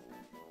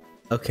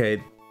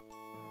 Okay,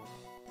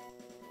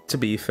 to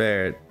be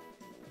fair,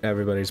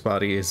 everybody's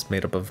body is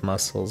made up of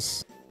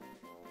muscles.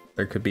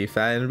 There could be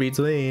fat in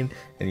between,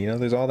 and you know,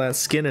 there's all that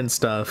skin and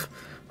stuff,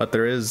 but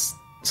there is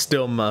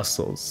still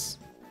muscles.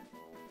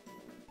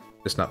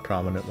 Just not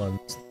prominent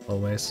ones,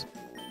 always.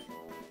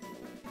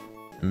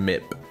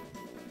 Mip.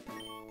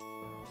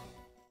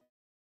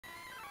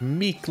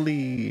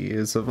 Meekly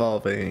is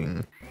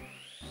evolving.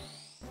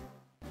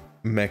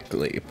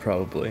 Mechly,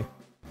 probably.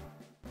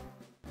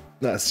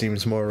 That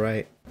seems more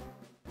right.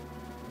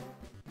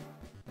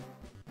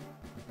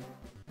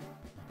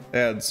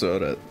 And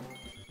soda.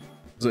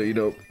 So you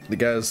know, the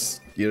gas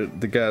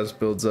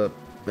builds up,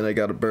 and I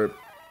got a burp.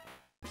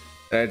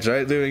 I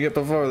tried doing it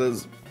before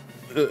this.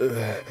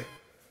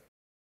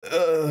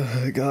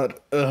 God.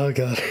 Oh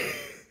god.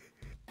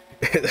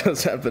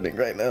 That's happening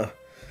right now.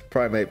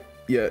 Primate.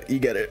 Yeah, you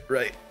get it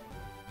right.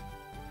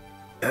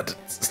 I had to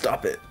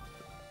stop it.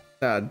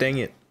 Ah, dang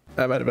it.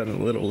 I might have been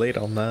a little late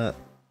on that.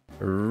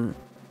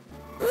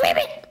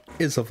 Ribbit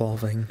is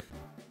evolving.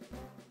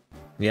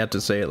 You have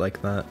to say it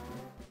like that.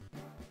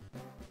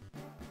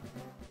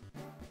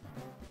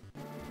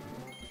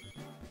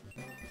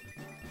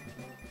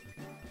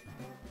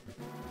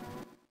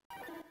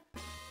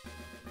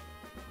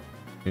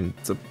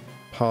 It's a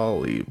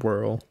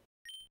Poliwhirl.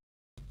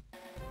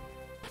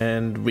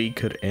 And we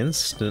could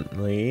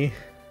instantly...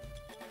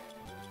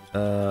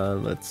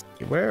 let's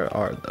see, where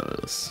are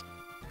those?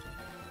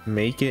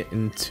 Make it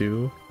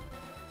into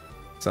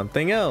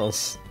something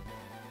else.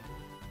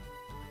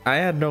 I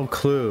had no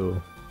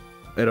clue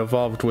it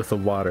evolved with a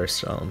water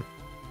stone.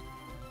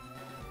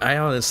 I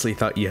honestly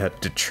thought you had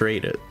to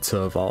trade it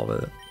to evolve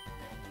it.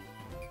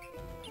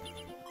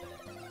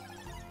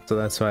 So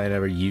that's why I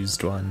never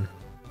used one.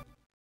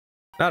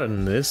 Not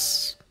in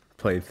this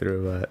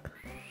playthrough, but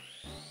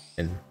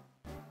in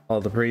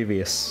all the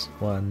previous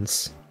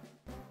ones.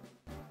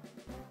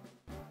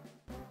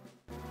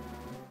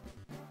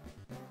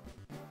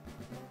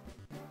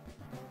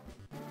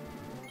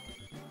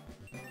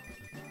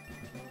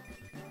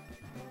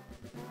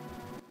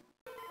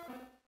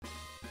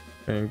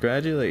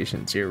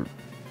 Congratulations, you're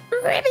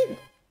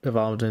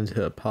evolved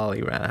into a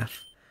Poliwrath.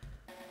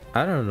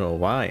 I don't know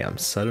why I'm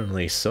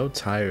suddenly so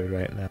tired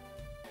right now,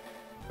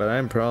 but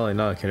I'm probably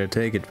not going to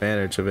take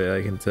advantage of it,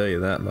 I can tell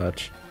you that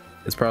much.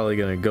 It's probably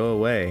going to go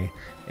away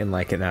in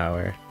like an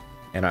hour,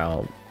 and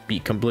I'll be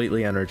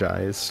completely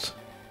energized.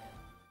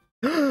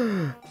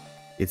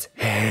 It's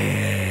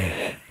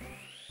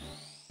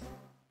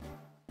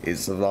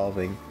is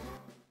evolving.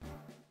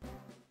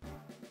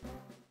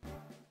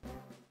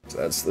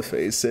 That's the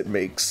face it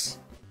makes.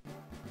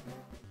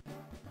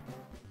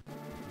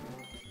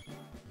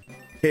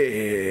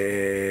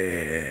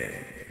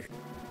 Hey.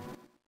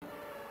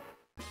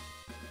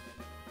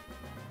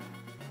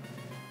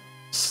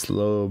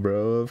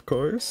 Slowbro, of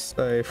course.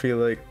 I feel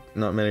like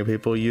not many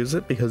people use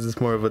it because it's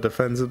more of a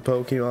defensive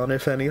Pokemon,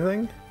 if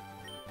anything.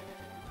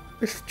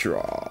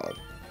 Withdraw.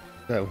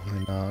 That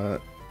why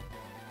not?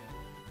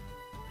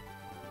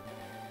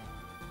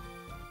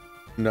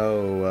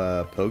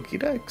 No,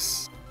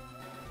 Pokédex?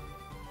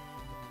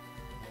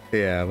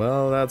 Yeah,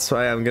 well, that's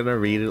why I'm gonna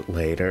read it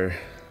later.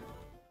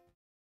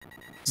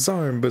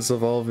 Zarb is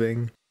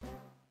evolving.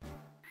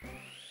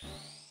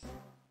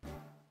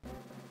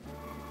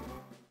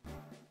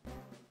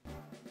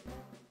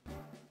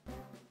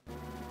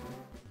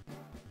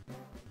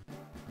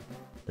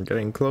 We're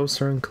getting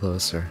closer and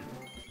closer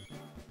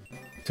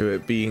to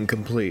it being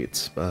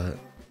complete, but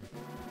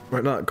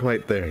we're not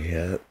quite there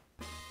yet.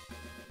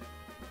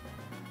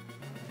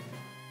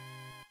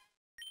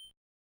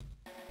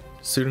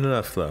 Soon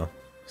enough, though.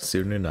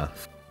 Soon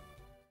enough.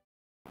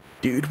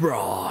 Dude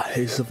Raw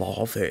is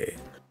evolving.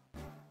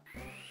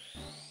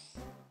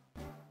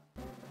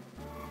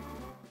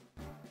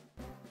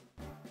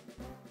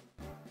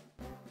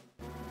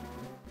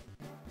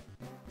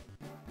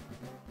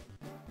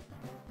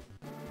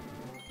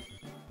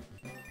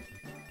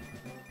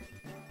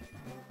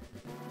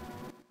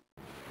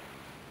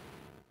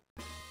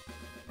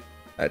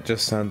 That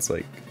just sounds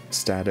like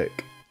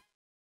static.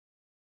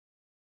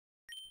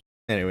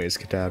 Anyways,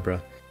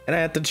 Kadabra. And I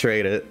had to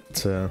trade it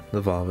to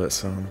evolve it,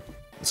 so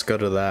let's go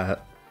to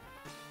that.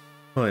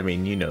 Well, I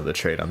mean, you know the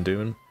trade I'm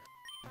doing.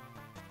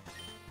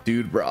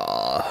 Dude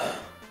Raw.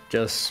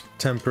 Just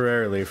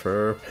temporarily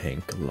for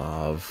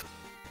Pinklov.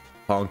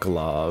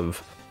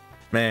 Ponkalov.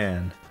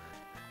 Man.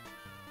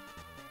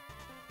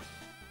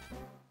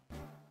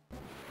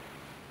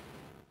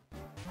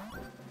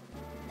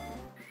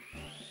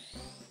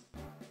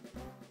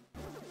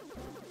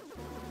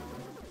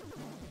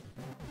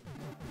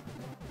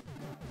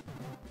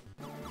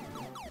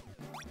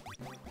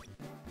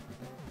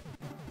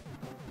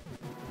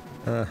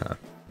 Uh-huh.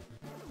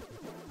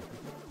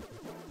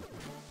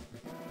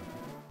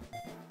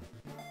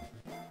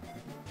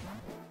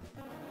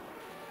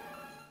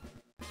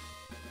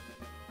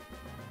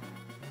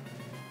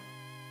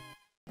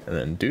 And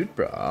then Dude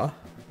Bra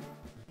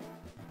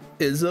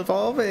is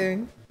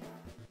evolving.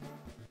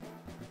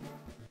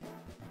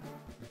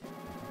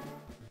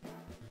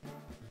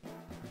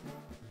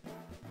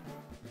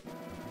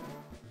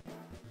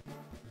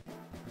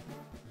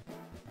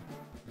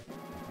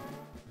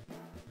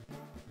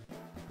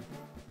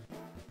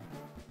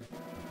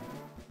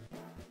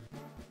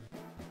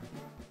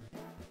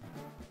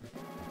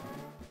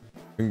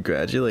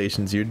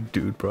 Congratulations, your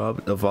Dude Bra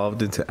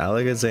evolved into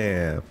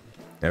Alakazam.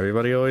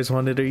 Everybody always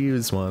wanted to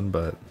use one,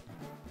 but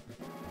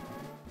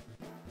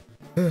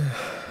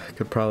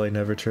could probably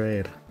never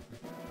trade.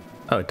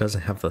 Oh, it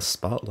doesn't have the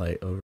spotlight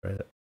over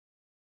it.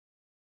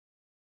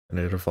 And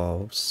it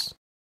evolves.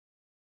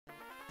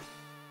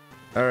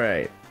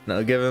 Alright,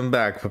 now give him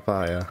back,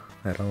 Papaya.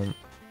 I don't...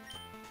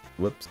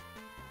 Whoops.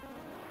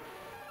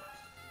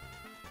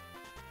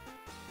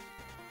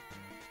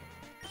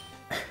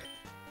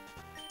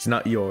 He's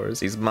not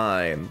yours, he's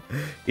mine.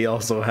 He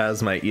also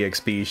has my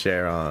EXP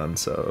share on,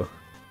 so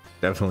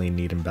definitely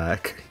need him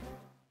back.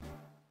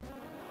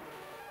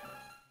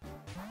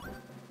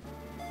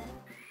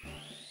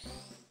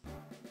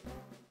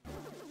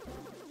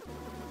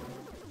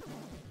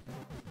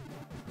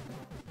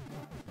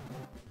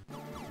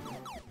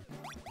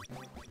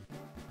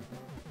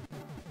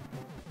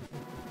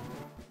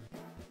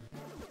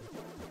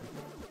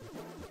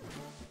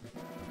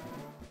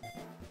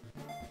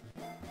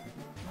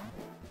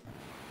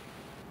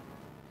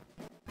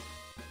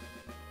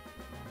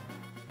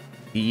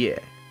 Yeah.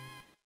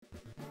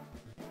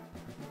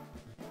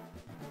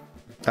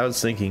 I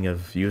was thinking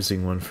of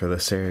using one for the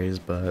series,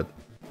 but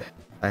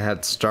I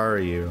had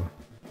Staryu,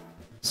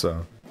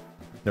 so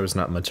there was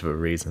not much of a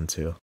reason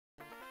to.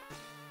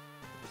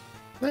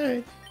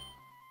 Hey.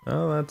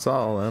 Oh, that's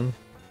all then.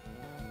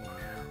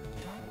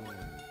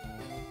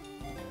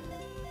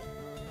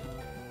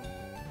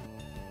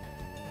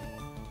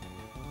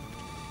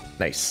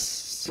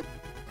 Nice.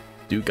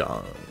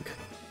 Dugong.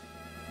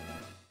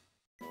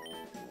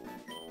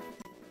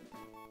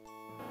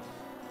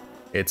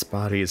 Its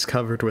body is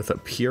covered with a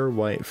pure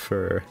white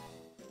fur.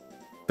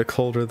 The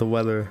colder the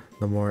weather,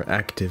 the more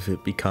active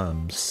it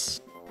becomes.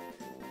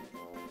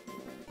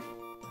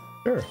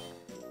 Sure.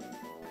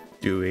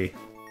 Dewy.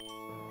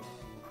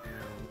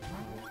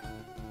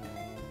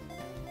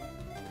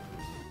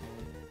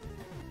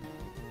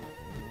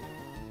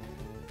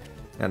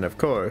 And of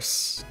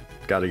course,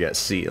 gotta get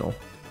Seal.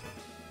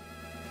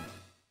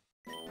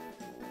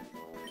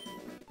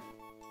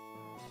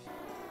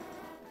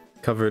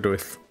 Covered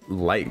with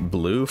light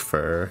blue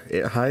fur,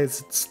 it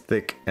hides its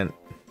thick and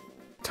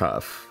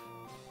tough.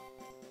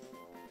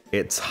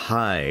 Its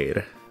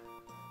hide.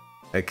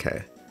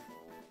 Okay.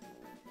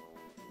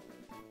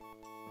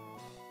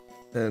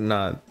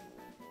 Not...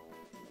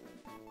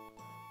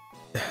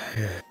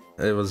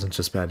 It wasn't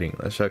just bad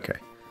English, okay.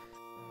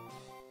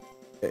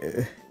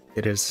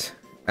 It is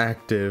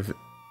active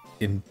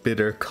in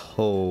bitter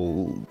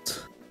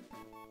cold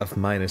of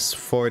minus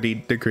 40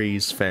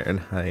 degrees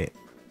Fahrenheit.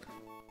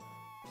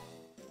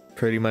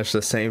 Pretty much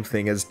the same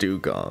thing as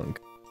dugong,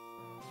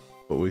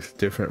 but with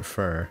different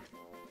fur.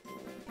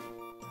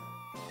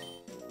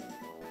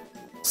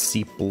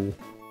 Seeple.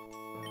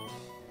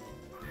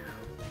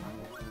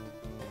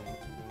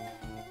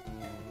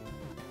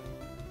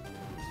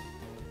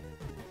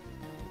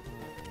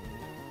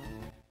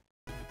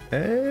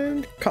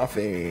 And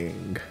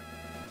coughing.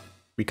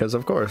 Because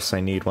of course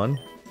I need one.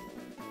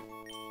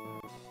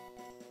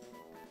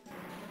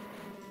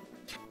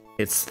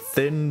 Its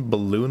thin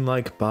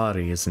balloon-like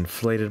body is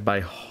inflated by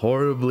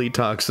horribly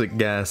toxic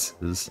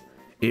gases.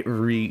 It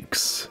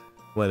reeks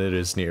when it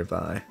is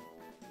nearby.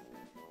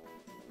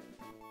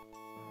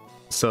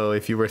 So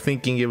if you were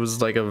thinking it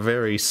was like a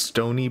very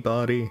stony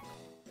body,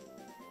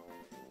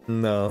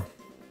 no,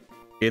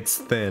 it's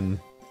thin.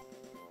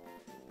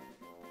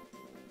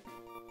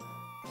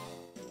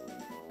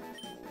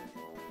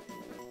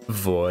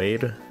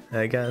 Void,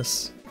 I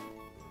guess.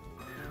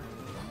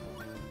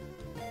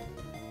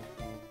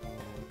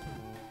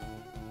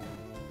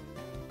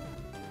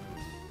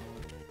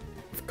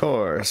 Of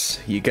course,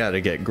 you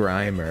gotta get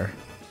Grimer.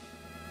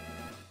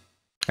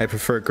 I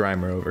prefer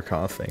Grimer over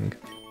coughing.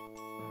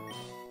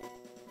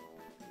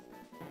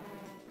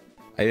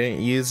 I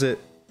didn't use it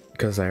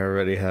because I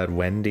already had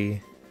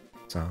Wendy,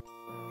 so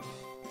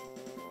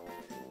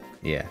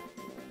yeah.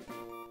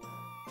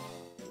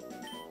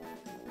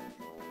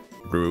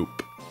 Group.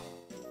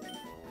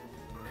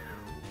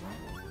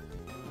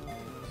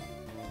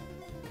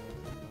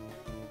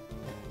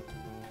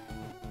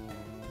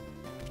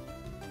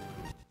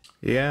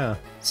 Yeah,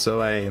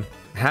 so I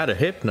had a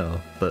Hypno,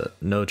 but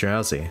no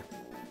Drowsy.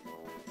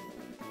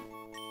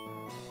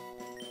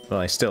 Well,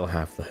 I still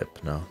have the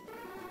Hypno.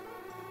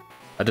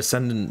 A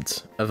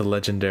descendant of the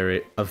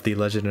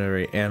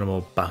legendary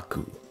animal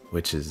Baku,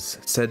 which is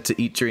said to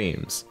eat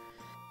dreams.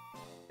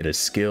 It is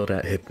skilled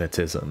at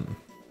hypnotism.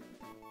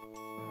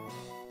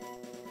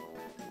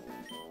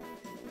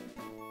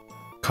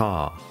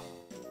 Caw.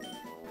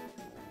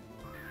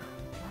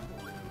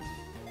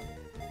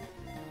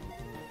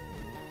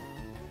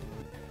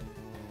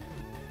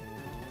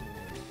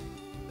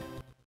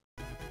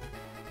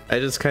 I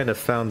just kind of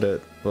found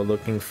it while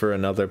looking for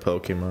another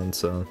Pokemon,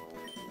 so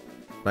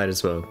might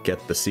as well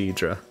get the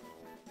Seadra.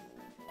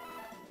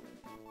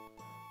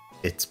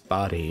 Its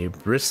body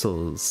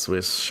bristles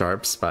with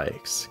sharp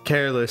spikes.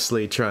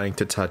 Carelessly trying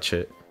to touch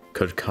it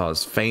could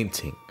cause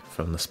fainting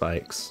from the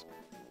spikes.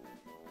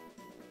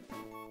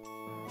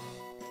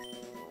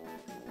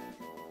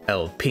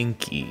 El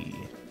Pinky.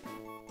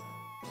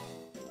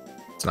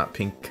 It's not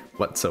pink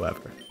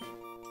whatsoever.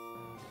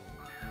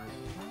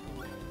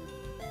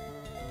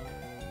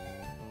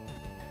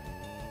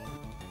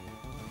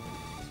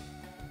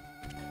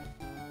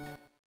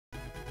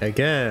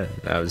 Again,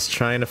 I was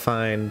trying to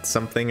find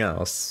something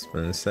else, but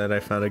instead I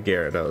found a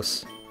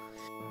Gyarados.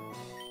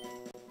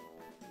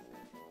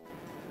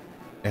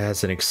 It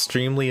has an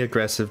extremely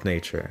aggressive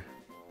nature.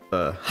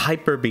 The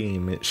Hyper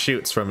Beam it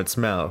shoots from its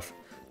mouth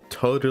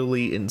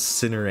totally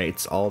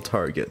incinerates all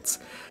targets.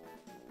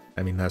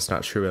 I mean, that's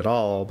not true at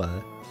all,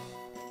 but...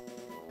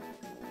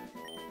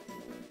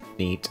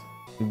 neat.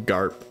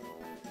 Garp.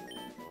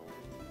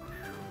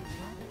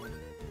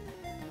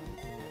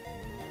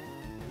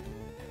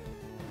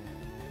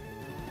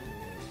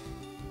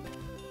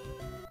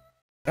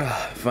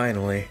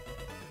 Finally.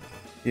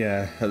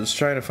 Yeah, I was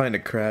trying to find a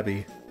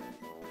Krabby.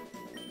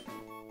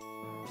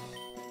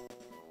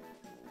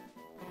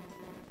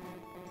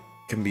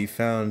 Can be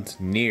found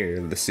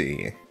near the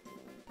sea.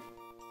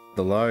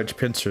 The large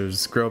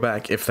pincers grow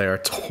back if they are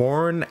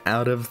torn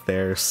out of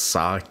their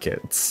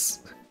sockets.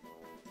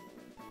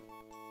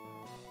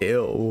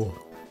 Ew.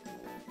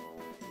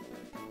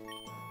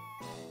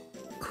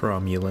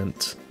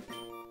 Cromulent.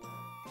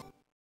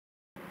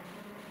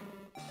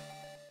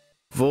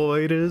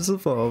 Void is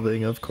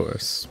evolving, of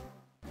course.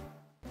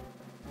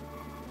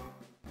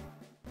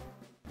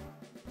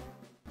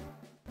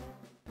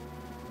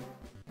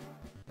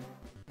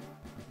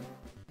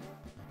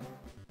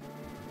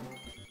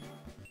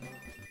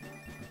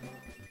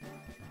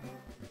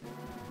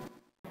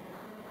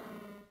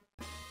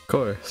 Of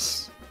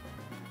course.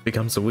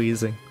 Becomes a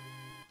wheezing.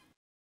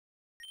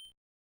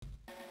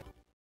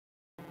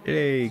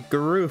 Hey,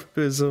 group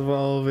is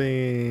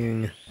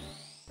evolving!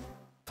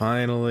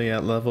 Finally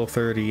at level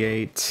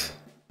 38.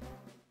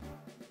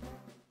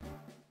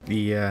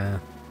 Yeah.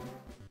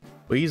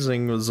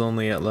 Wheezing was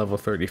only at level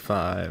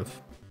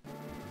 35.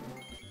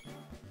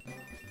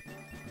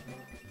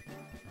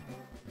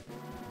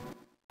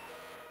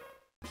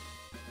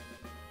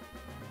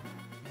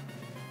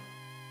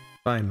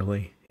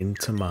 Finally,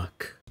 into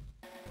muck.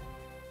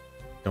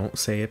 Don't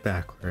say it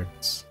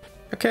backwards.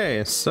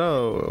 Okay,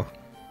 so...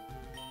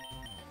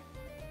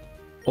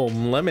 Old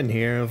Lemon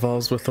here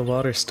evolves with the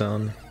Water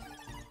Stone.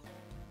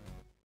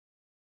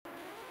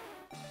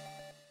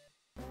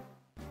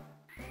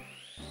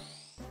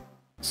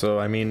 So,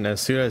 I mean,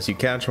 as soon as you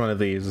catch one of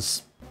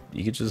these,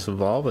 you can just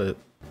evolve it.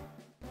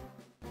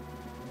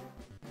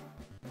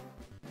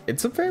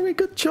 It's a very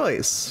good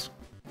choice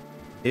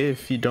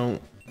if you don't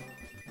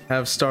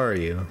have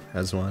Staryu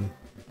as one.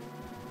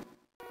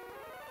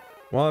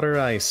 Water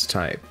ice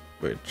type,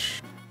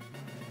 which,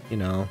 you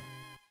know,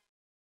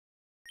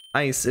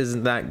 ice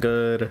isn't that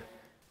good,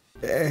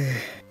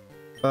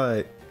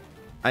 but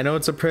I know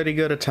it's a pretty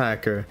good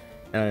attacker,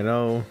 and I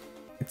know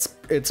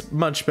it's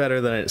much better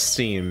than it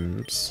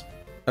seems.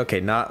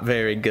 Okay, not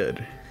very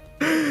good.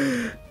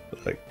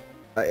 Like,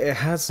 it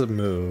has a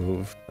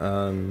move.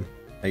 I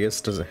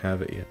guess it doesn't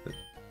have it yet.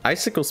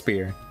 Icicle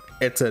Spear.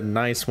 It's a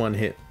nice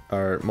one-hit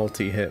or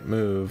multi-hit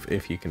move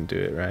if you can do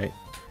it right,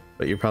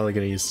 but you're probably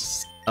gonna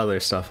use other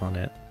stuff on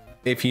it.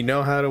 If you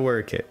know how to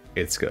work it,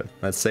 it's good.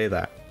 Let's say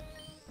that.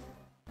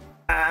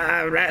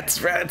 Ah,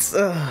 rats.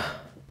 Ugh.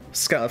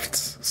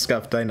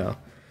 Scuffed, I know.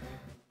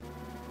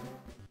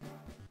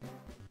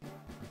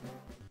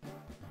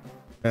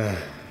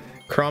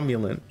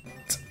 Cromulent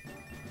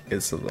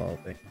is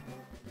evolving,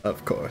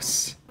 of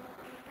course.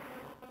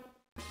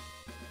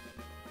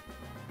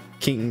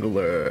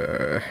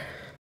 Kingler.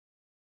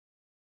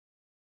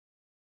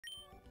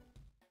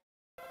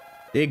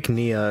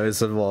 Ignea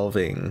is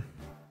evolving.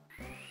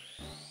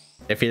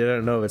 If you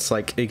don't know, it's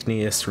like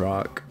igneous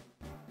rock.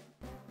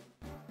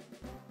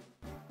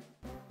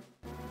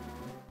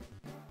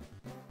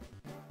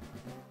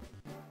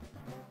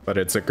 But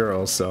it's a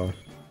girl, so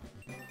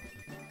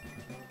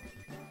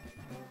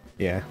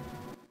yeah.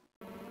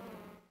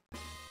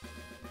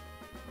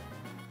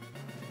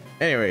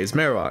 Anyways,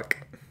 Marowak.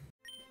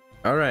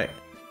 Alright.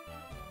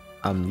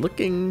 I'm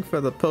looking for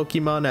the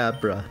Pokemon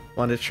Abra.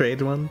 Want to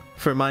trade one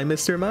for my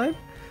Mr. Mime?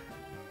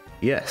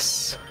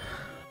 Yes.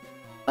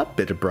 A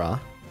bit of bra.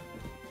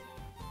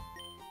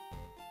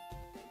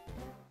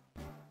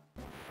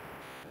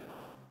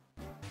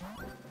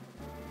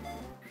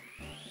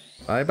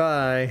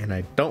 Bye-bye, and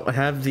I don't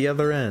have the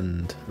other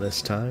end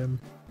this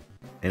time.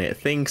 And it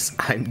thinks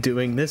I'm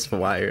doing this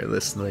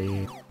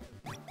wirelessly.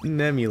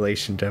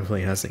 Emulation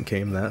definitely hasn't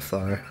came that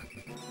far.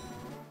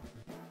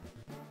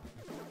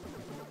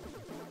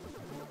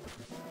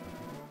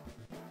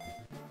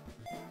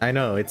 I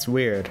know, it's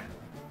weird.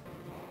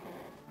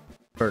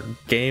 For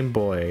Game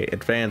Boy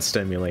Advanced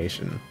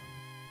emulation,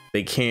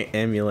 they can't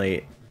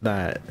emulate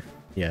that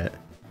yet.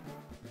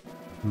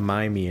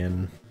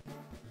 Mimian.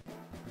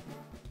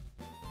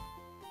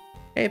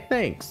 Hey,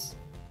 thanks.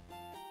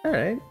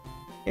 Alright.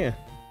 Yeah,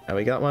 now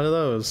we got one of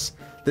those.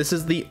 This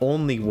is the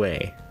only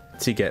way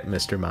to get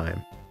Mr.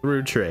 Mime.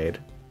 Through trade.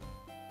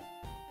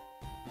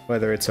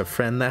 Whether it's a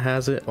friend that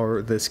has it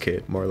or this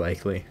kid, more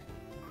likely.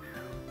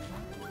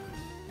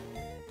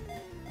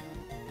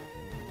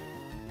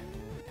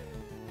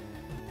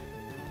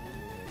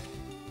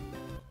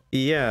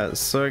 Yeah,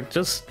 so I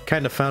just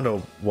kind of found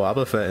a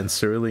Wobbuffet in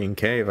Cerulean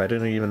Cave. I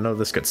didn't even know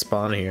this could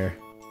spawn here.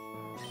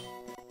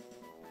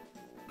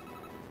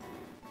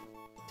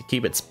 To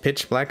keep its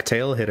pitch black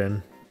tail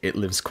hidden, it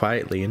lives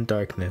quietly in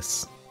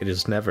darkness. It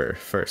is never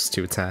first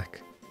to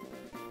attack.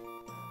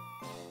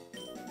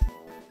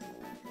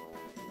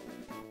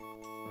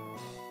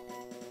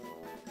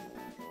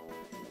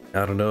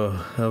 I don't know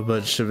how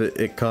much of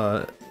it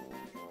caught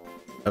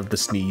of the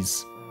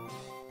sneeze.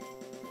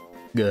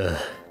 Gah,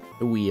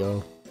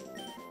 wheel.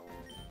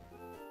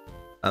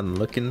 I'm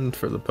looking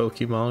for the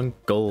Pokemon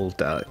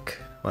Golduck.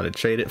 Want to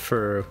trade it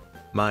for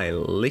my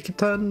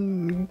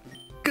Lickitung?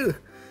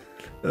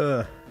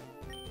 I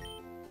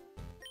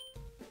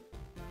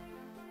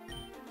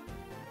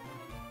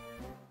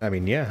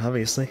mean, yeah,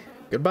 obviously.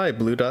 Goodbye,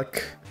 Blue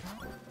Duck.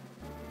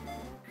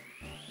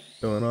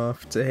 Going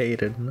off to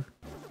Hayden.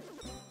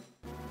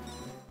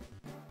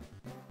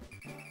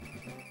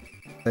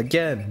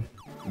 Again,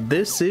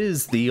 this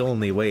is the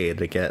only way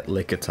to get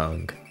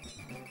Lickitung.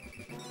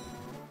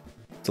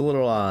 It's a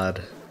little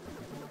odd.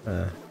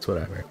 It's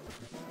whatever.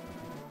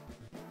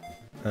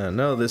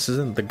 No, this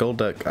isn't the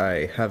Golduck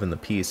I have in the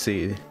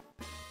PC.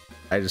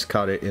 I just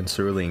caught it in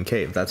Cerulean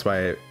Cave. That's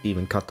why I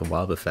even caught the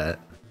Wobbuffet.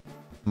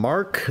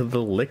 Mark the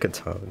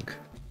Lickitung.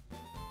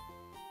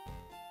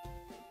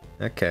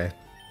 Okay.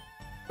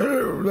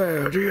 Hello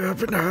there, do you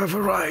happen to have a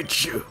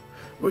Raichu?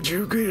 Would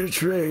you get a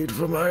trade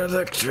for my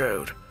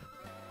Electrode?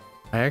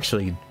 I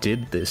actually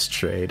did this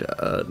trade,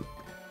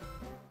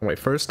 my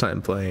first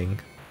time playing.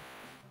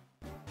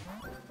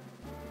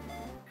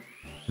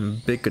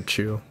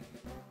 Pikachu.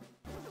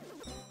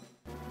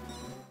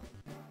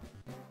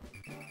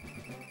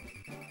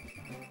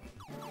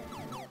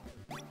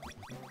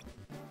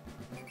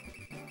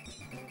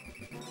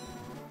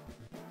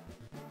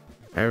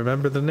 I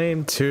remember the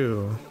name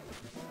too.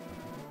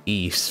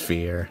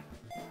 E-Sphere.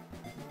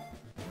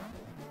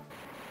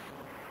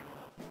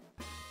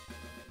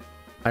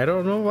 I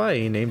don't know why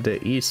he named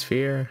it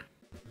E-Sphere.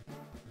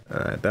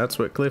 That's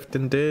what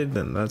Clifton did,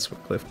 and that's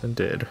what Clifton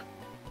did.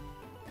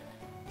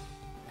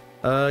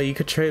 You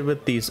could trade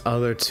with these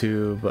other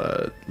two,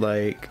 but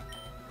like...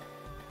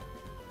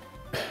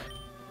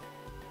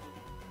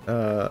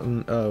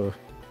 oh,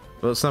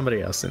 well, somebody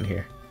else in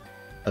here.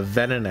 A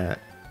Venonat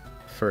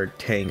for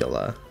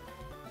Tangela.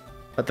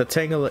 But the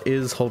Tangela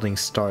is holding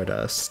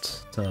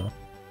Stardust, so...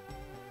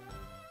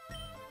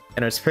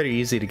 And it's pretty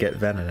easy to get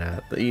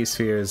Venonat. The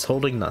E-Sphere is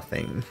holding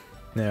nothing.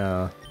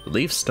 Now,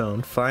 Leaf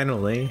Stone,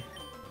 finally.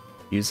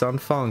 Use on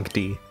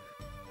Fongdi.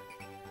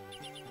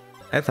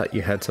 I thought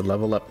you had to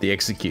level up the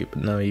Execute,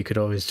 but no, you could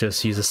always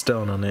just use a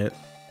stone on it.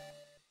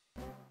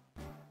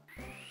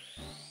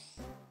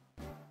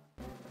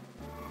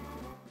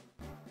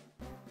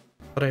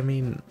 But I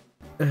mean...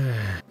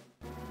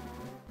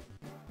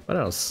 what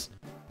else?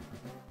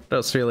 What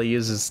else really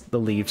uses the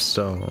Leaf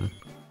Stone?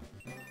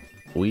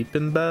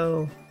 Weeping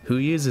Bell? Who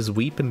uses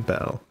Weeping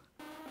Bell?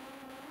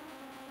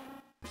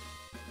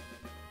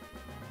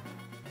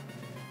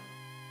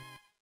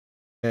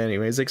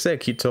 Anyways,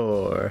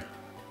 Executor.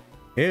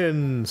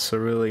 In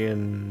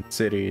Cerulean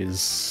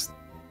City's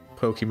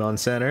Pokemon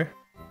Center.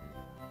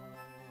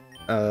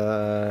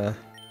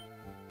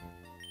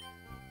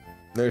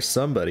 There's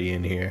somebody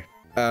in here.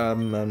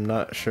 I'm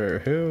not sure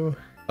who.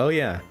 Oh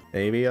yeah,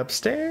 maybe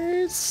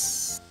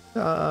upstairs?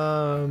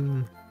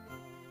 No,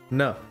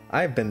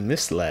 I've been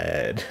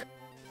misled.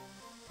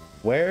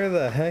 Where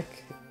the heck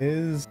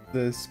is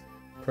this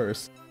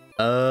person?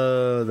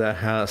 Oh, the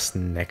house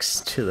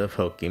next to the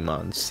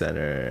Pokemon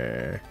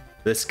Center.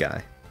 This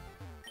guy.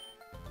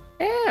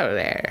 Hello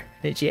there.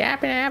 Did you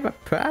happen to have a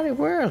party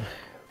world?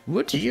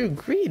 Would you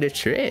agree to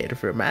trade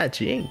for my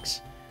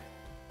Jinx?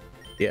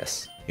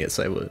 Yes,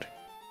 I would.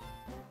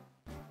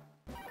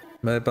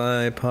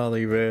 Bye-bye,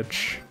 Polly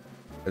Rich.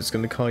 I was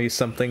gonna call you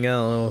something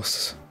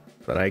else,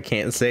 but I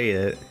can't say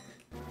it.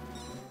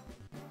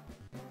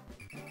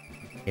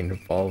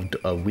 Involved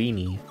a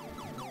weenie.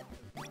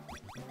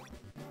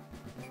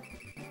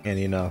 And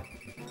you know,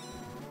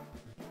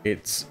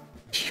 it's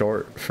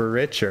short for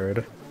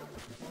Richard,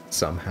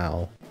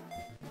 somehow.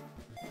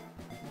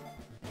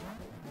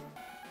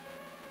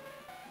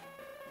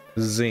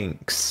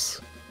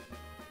 Zinx.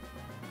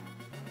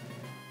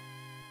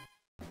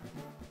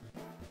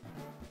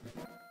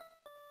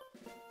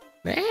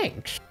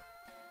 Thanks.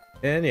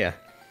 And yeah.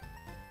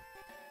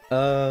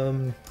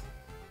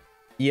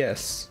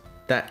 Yes,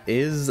 that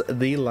is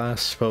the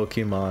last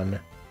Pokemon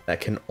that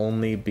can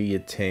only be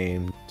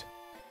attained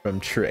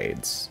from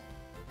trades.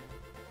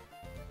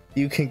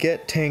 You can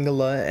get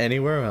Tangela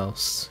anywhere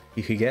else.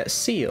 You could get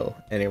Seal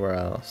anywhere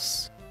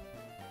else.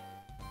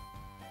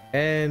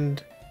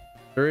 And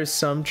there is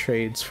some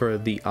trades for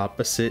the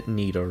opposite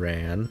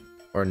Nidoran,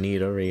 or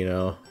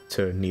Nidorino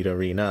to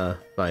Nidorina,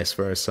 vice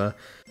versa.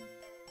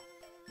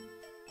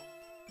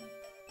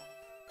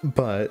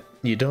 But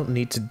you don't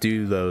need to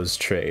do those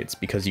trades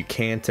because you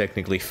can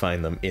technically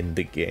find them in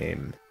the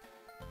game.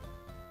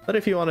 But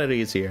if you want it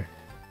easier,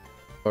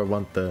 or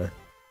want the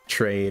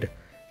trade,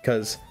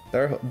 because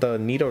the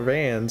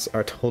Nidorans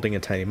are holding a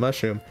tiny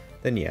mushroom,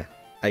 then yeah,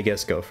 I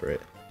guess go for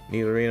it.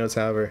 Nidorinos,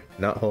 however,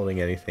 not holding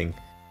anything.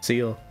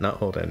 Seal, not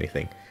holding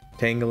anything.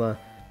 Tangela,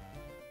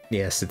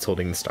 yes, it's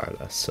holding the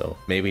Stardust, so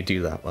maybe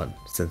do that one,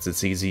 since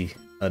it's easy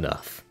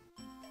enough.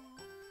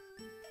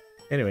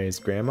 Anyways,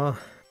 Grandma, what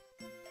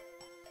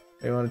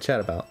do you want to chat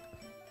about?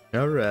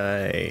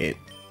 Alright.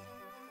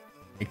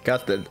 I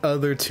got the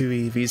other two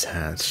Eevees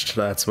hatched,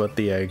 that's what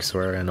the eggs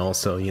were, and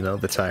also, you know,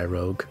 the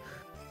Tyrogue.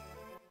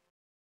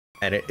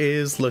 And it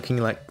is looking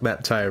like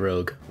that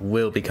Tyrogue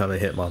will become a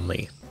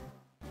Hitmonlee.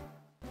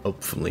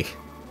 Hopefully.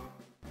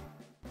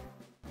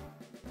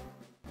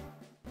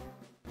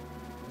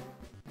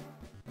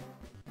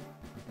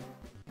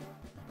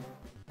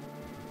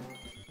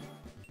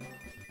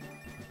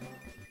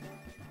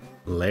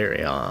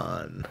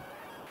 Larion.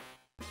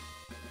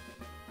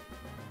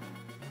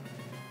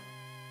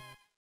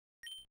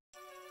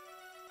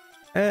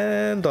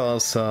 And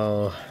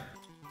also...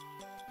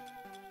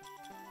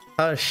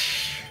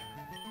 Hush.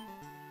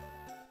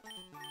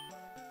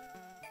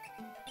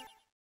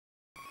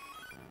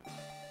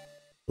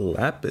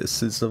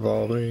 Lapis is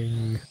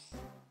evolving.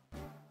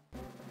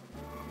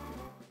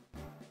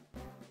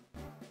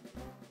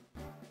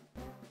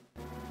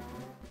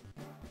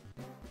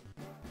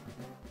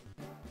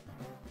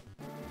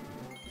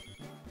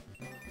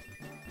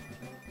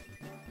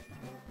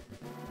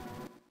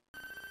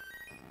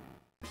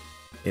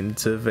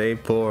 Into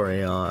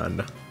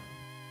Vaporeon.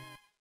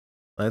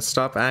 Let's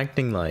stop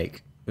acting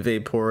like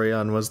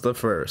Vaporeon was the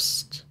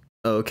first.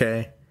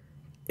 Okay?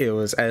 It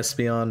was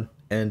Espeon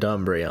and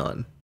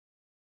Umbreon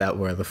that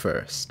were the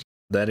first.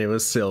 Then it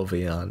was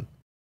Sylveon.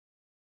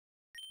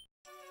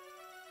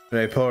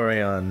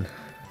 Vaporeon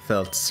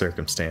felt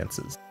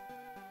circumstances.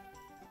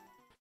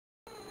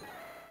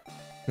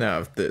 Now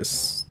if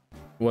this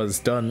was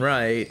done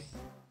right,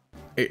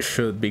 it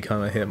should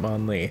become a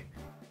Hitmonlee.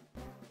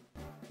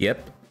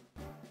 Yep.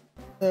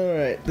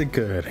 Alright,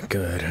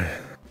 good.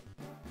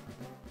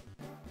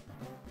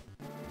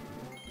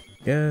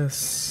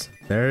 Yes,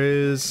 there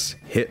is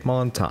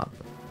Hitmontop,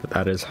 but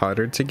that is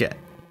harder to get.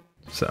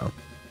 So,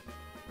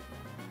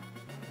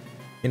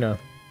 you know,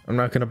 I'm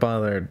not gonna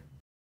bother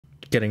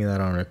getting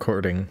that on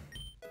recording.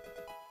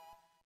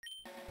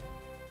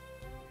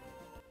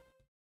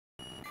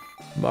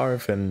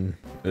 Marvin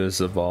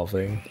is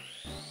evolving.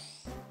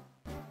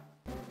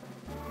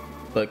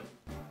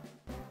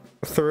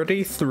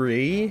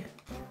 33?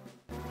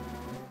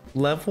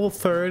 Level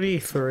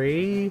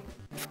 33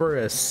 for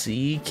a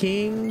Sea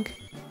King?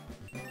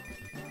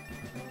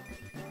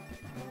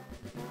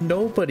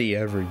 Nobody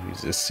ever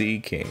uses Sea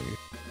King.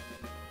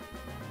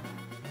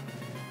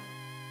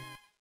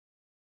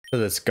 So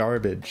that's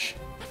garbage.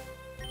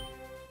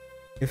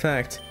 In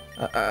fact,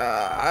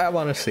 I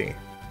want to see.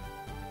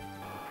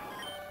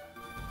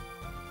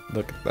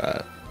 Look at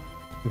that.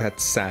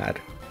 That's sad.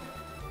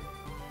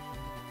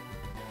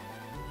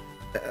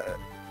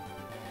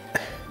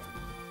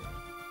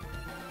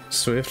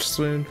 Swift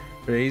Swoon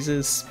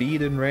raises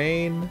speed and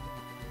rain.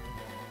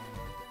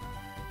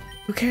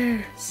 Who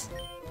cares?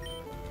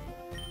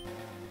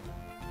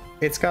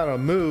 It's got a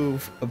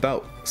move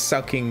about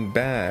sucking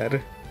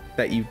bad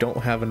that you don't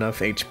have enough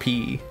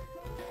HP.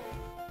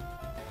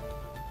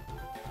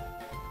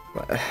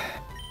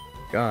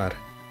 God.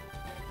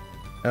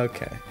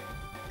 Okay.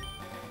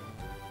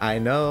 I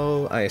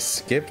know I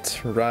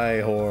skipped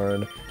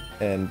Rhyhorn,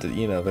 and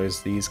you know,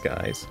 there's these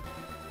guys.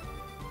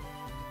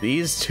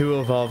 These two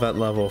evolve at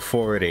level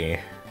 40.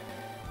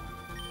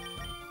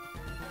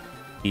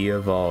 He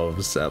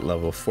evolves at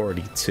level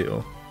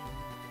 42.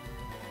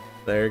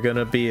 They're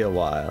gonna be a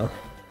while.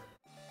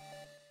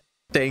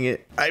 Dang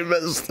it, I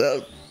messed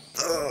up.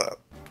 Ugh.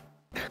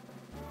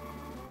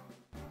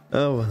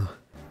 Oh well.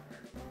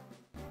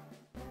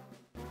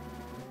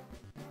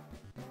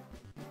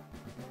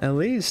 At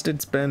least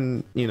it's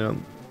been, you know,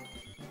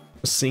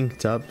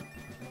 synced up.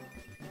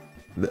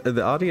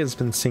 The audio's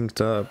been synced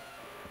up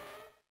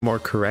more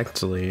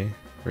correctly,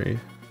 right?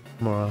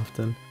 More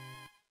often.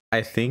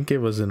 I think it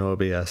was an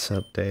OBS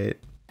update.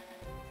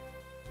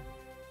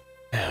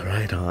 Yeah,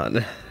 right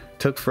on.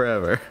 Took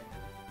forever.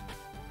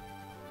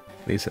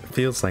 At least it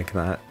feels like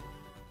that.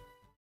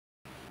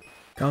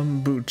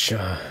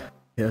 Kombucha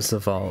is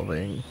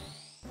evolving.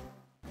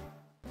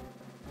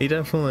 He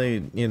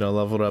definitely, you know,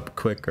 leveled up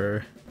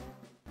quicker.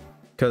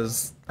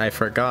 Because I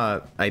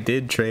forgot, I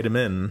did trade him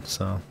in,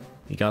 so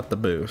he got the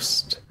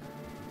boost.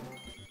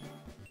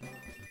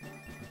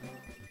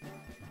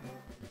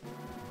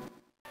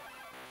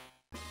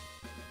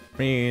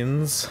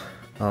 Means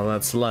all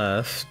that's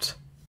left.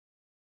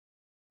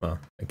 Well,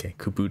 okay,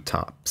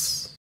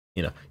 Kabutops.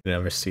 You know, you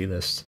never see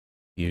this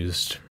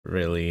used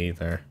really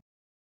either.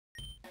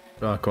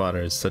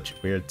 Rockwater is such a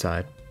weird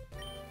type.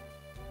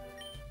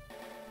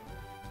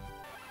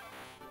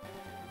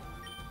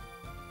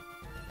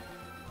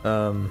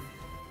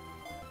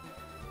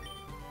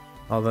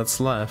 All that's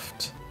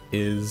left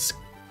is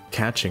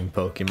catching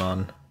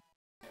Pokemon.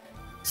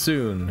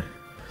 Soon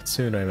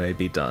I may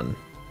be done,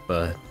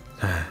 but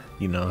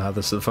you know how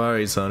the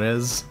Safari Zone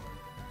is.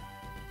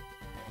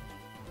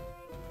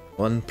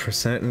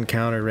 1%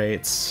 encounter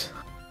rates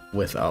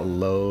with a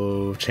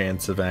low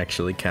chance of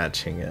actually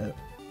catching it.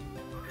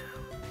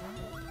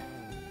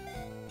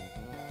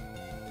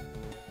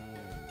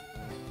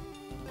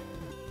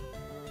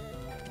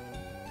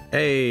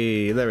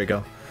 Hey, there we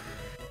go.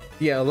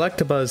 Yeah,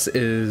 Electabuzz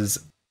is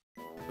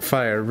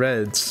Fire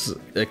Red's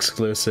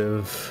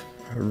exclusive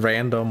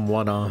random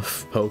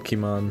one-off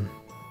Pokemon.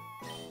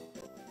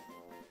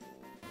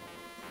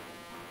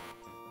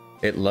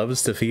 It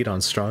loves to feed on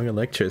strong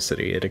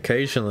electricity. It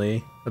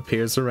occasionally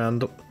appears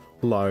around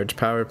large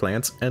power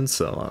plants and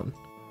so on.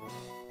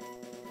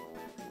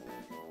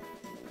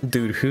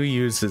 Dude, who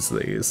uses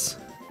these?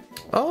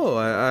 Oh,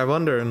 I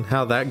wonder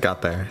how that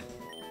got there.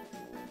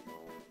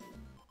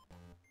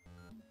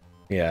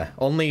 Yeah,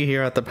 only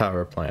here at the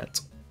power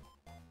plant.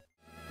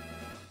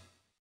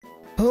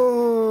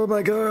 Oh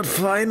my god,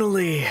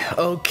 finally!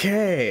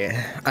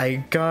 Okay,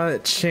 I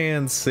got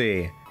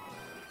Chansey.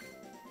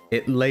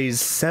 It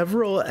lays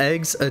several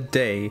eggs a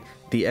day.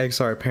 The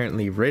eggs are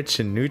apparently rich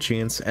in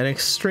nutrients and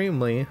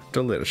extremely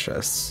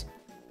delicious.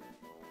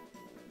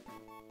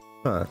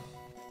 Huh.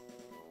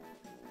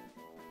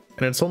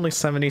 And it's only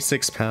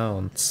 76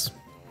 pounds.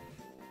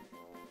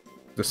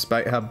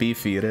 Despite how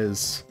beefy it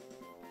is.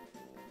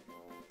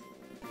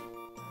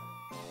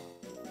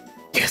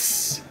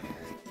 Yes!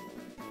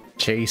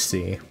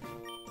 Chasey.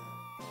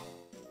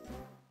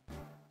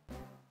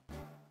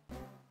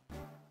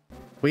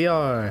 We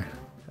are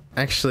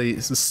actually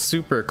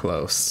super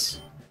close.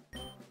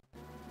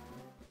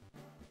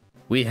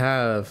 We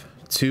have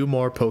 2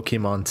 more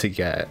Pokemon to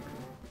get,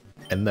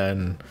 and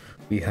then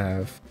we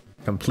have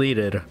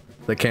completed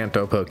the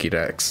Kanto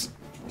Pokédex.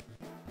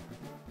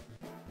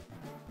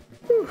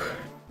 Whew.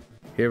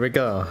 Here we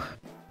go.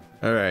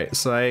 Alright,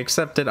 so I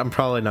accepted I'm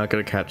probably not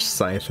gonna catch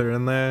Scyther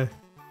in there.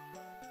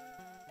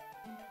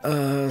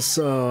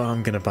 So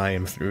I'm gonna buy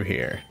him through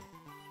here.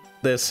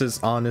 This is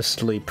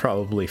honestly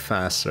probably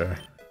faster.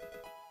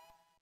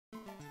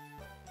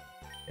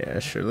 Yeah,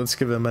 sure, let's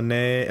give him a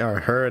name, or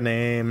her a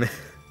name.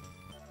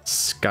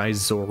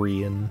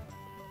 Skyzorian.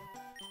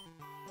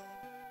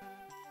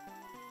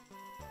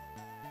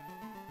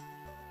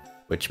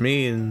 Which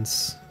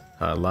means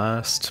our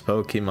last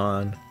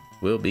Pokemon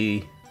will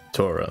be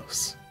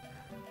Tauros.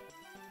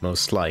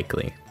 Most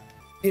likely.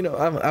 You know,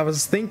 I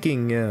was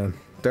thinking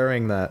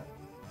during that,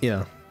 you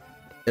know,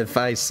 if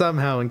I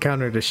somehow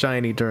encountered a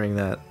shiny during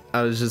that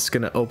I was just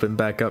gonna open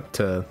back up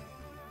to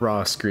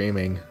raw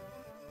screaming.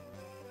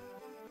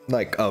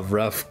 Like a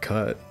rough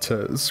cut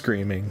to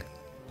screaming.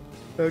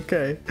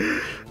 Okay,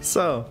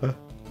 so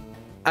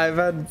I've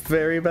had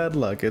very bad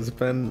luck. It's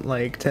been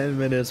like 10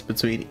 minutes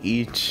between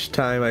each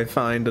time I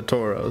find a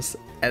Tauros.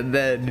 And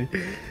then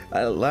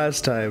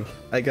last time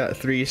I got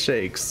 3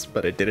 shakes,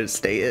 but it didn't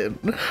stay in.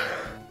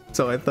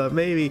 So I thought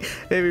maybe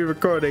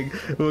recording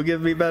will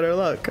give me better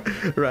luck,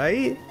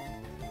 right?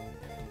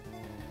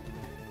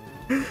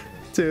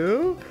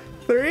 2,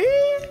 3.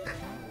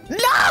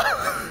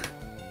 No!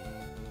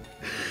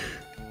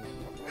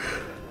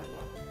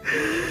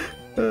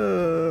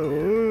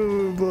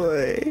 Oh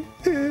boy.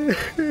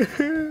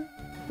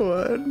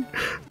 1,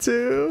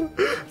 2,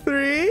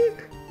 3.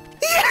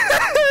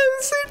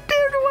 Yes, it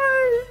did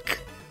work.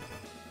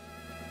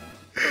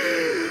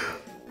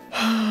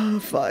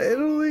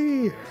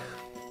 Finally,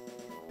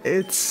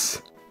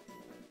 it's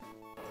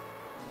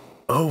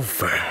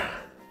over.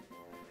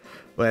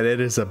 When it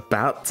is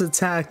about to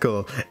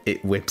tackle,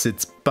 it whips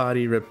its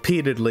body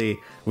repeatedly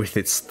with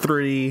its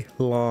 3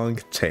 long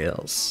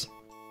tails.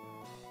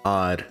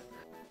 Odd.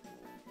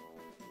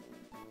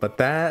 But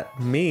that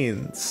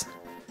means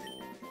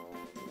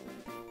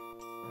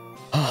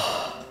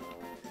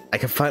I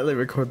can finally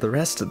record the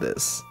rest of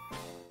this.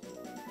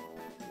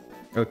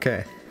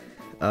 Okay.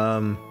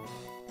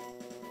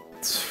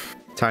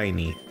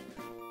 Tiny.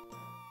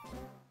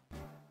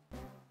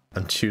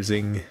 I'm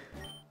choosing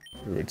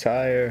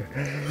retire.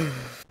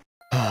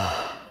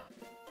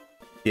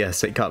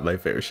 Yes, I caught my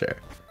fair share.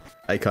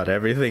 I caught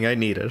everything I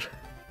needed.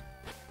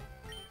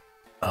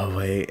 Oh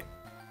wait.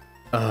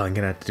 Oh, I'm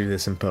gonna have to do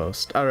this in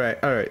post.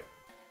 Alright.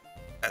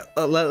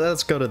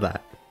 Let's go to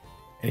that.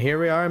 And here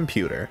we are in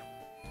Pewter.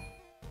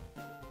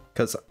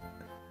 Because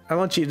I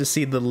want you to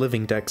see the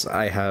living decks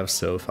I have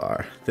so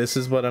far. This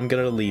is what I'm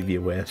gonna leave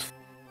you with.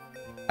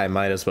 I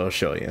might as well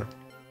show you.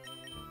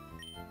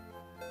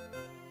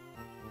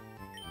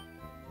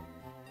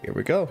 Here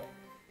we go.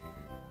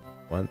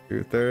 1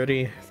 through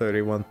 30,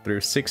 31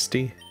 through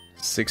 60,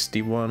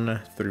 61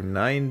 through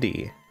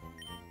 90,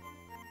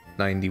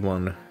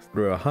 91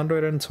 through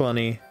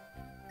 120,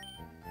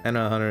 and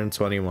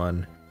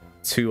 121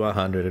 to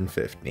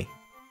 150.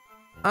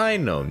 I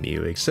know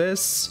Mew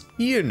exists,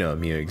 you know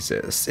Mew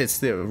exists. It's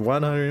the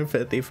 151st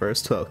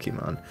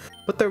Pokemon,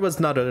 but there was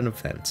not an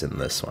event in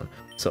this one.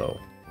 So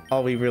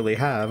all we really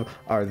have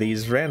are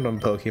these random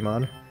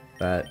Pokemon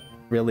that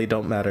really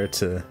don't matter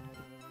to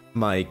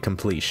my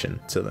completion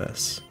to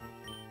this.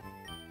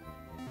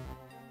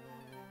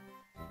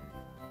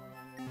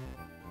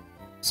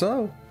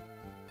 So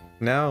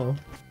now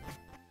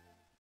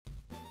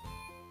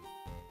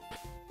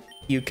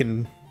you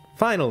can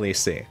finally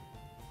see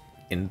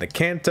in the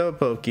Kanto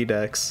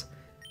Pokédex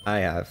I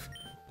have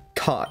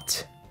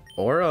caught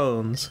or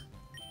owns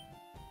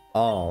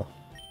all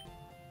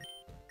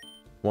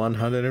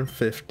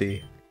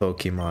 150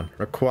 Pokemon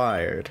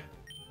required.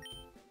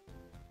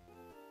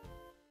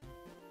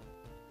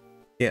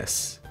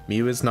 Yes,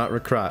 Mew is not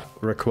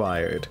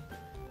required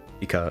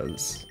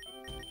because,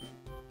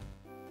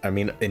 I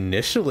mean,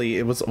 initially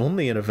it was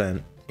only an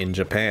event in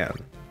Japan,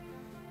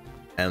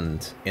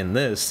 and in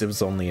this it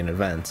was only an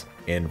event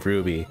in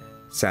Ruby,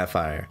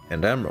 Sapphire,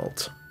 and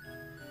Emerald.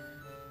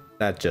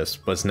 That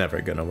just was never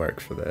gonna work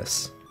for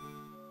this.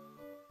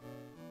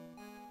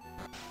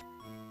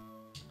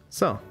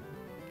 So,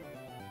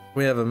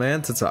 we have a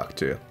man to talk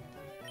to.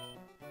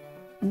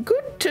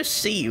 Good to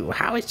see you.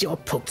 How is your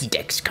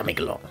Pokédex coming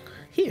along?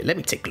 Here, let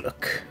me take a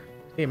look.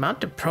 The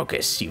amount of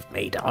progress you've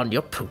made on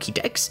your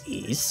Pokédex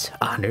is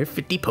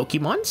 150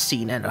 Pokemon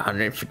seen and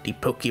 150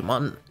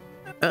 Pokemon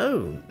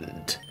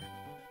owned.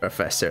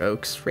 Professor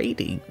Oak's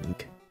rating.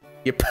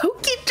 Your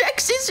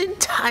Pokédex is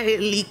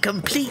entirely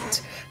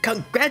complete.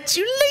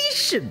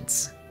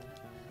 Congratulations!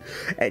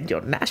 And your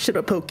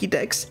national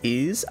Pokédex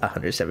is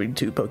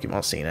 172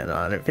 Pokemon seen and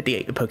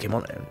 158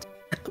 Pokemon owned.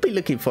 I'll be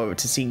looking forward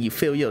to seeing you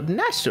fill your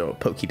national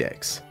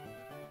Pokédex.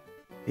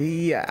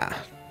 Yeah.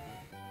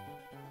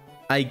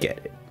 I get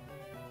it.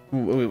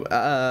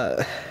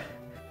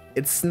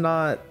 It's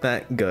not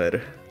that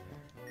good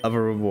of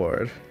a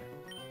reward.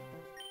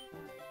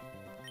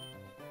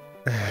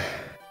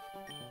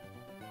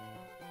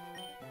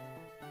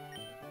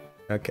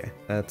 Okay,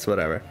 that's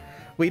whatever.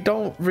 We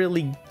don't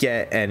really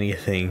get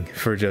anything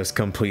for just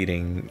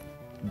completing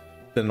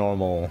the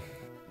normal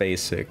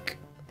basic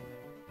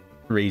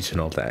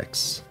regional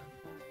decks.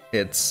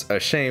 It's a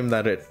shame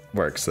that it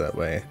works that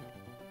way.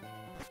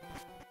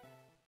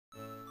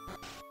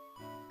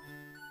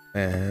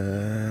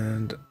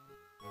 And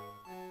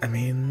I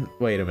mean,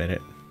 wait a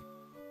minute.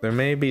 There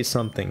may be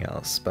something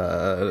else,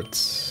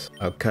 but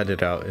I'll cut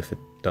it out if it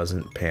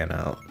doesn't pan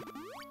out.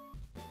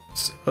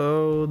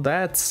 So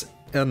that's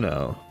a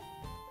no.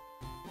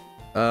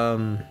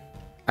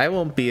 I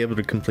won't be able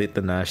to complete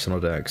the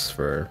national decks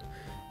for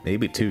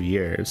maybe 2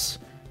 years.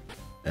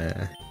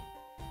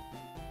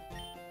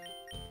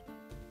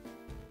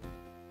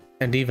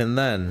 And even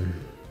then,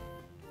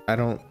 I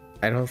don't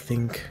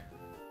think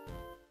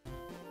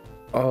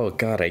Oh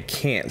god, I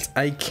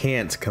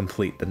can't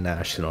complete the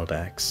National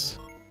Dex.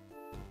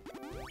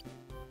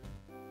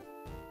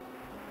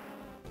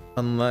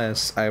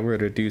 Unless I were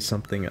to do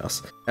something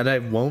else. And I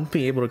won't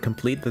be able to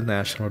complete the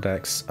National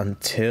Dex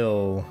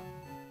until...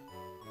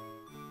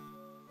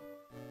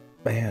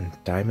 man,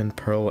 Diamond,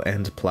 Pearl,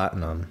 and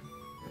Platinum.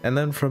 And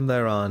then from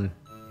there on,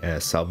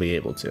 yes, I'll be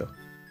able to.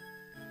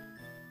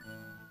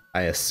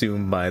 I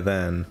assume by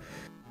then,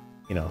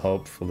 you know,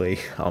 hopefully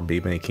I'll be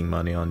making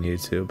money on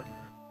YouTube.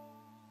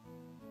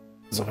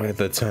 So by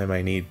the time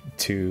I need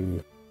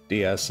 2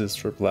 DS's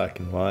for Black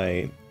and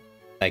White,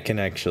 I can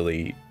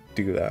actually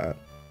do that.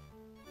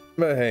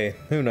 But hey,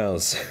 who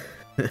knows?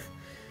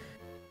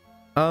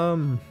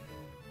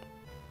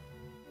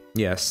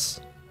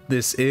 Yes,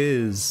 this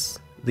is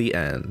the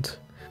end.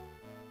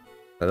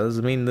 That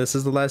doesn't mean this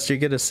is the last you're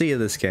gonna see of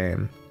this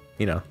game.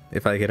 You know,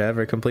 if I could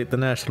ever complete the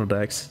National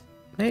Dex,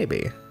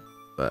 maybe.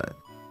 But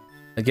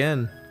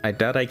again, I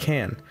doubt I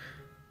can.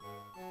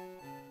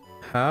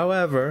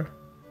 However,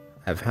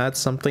 I've had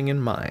something in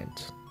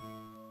mind.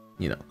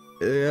 You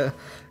know,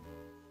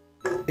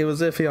 it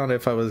was iffy on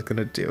if I was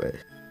gonna do it,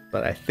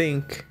 but I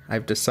think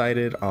I've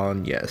decided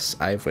on yes,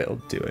 I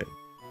will do it.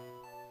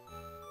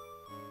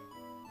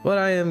 What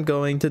I am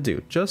going to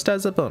do, just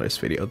as a bonus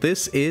video,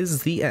 this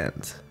is the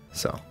end,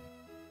 so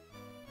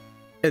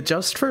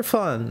just for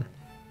fun,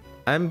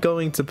 I'm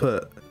going to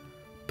put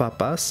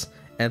Papas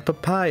and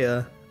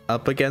Papaya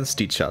up against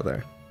each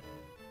other,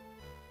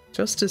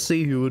 just to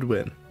see who would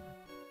win.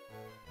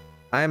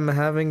 I'm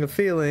having a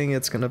feeling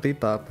it's gonna be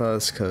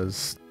Papa's,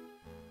 because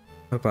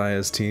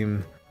Papaya's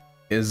team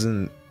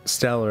isn't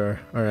stellar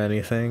or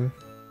anything,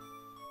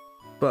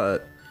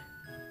 but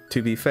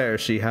to be fair,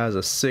 she has a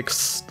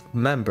 6th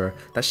member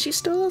that she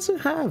still doesn't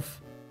have.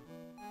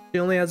 She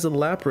only has a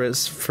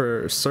Lapras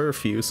for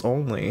surf use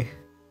only.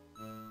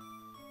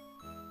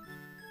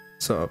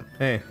 So,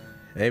 hey,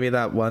 maybe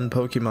that one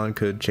Pokemon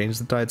could change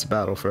the tides of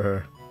battle for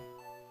her.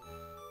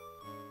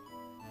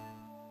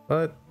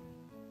 But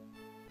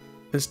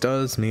this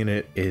does mean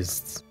it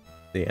is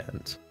the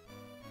end.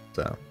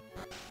 So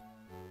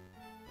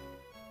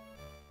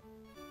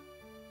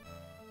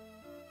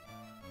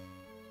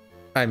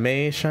I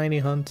may shiny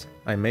hunt,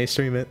 I may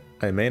stream it,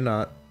 I may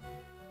not,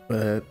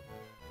 but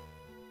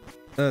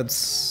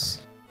that's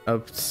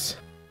up to,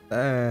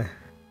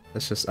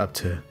 that's just up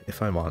to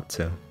if I want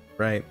to,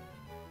 right?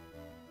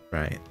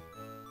 Right.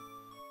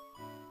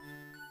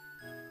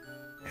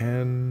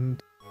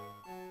 And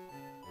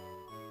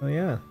well,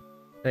 yeah,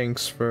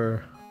 thanks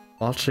for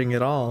watching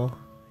it all,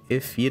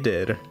 if you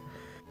did.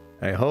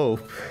 I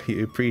hope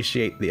you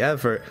appreciate the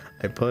effort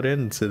I put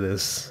into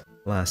this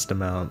last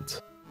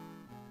amount.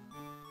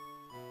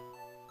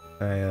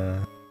 I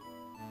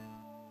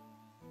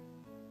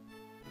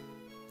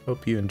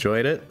hope you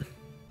enjoyed it,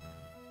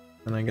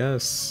 and I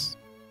guess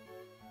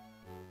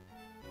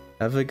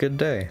have a good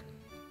day,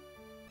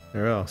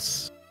 or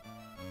else.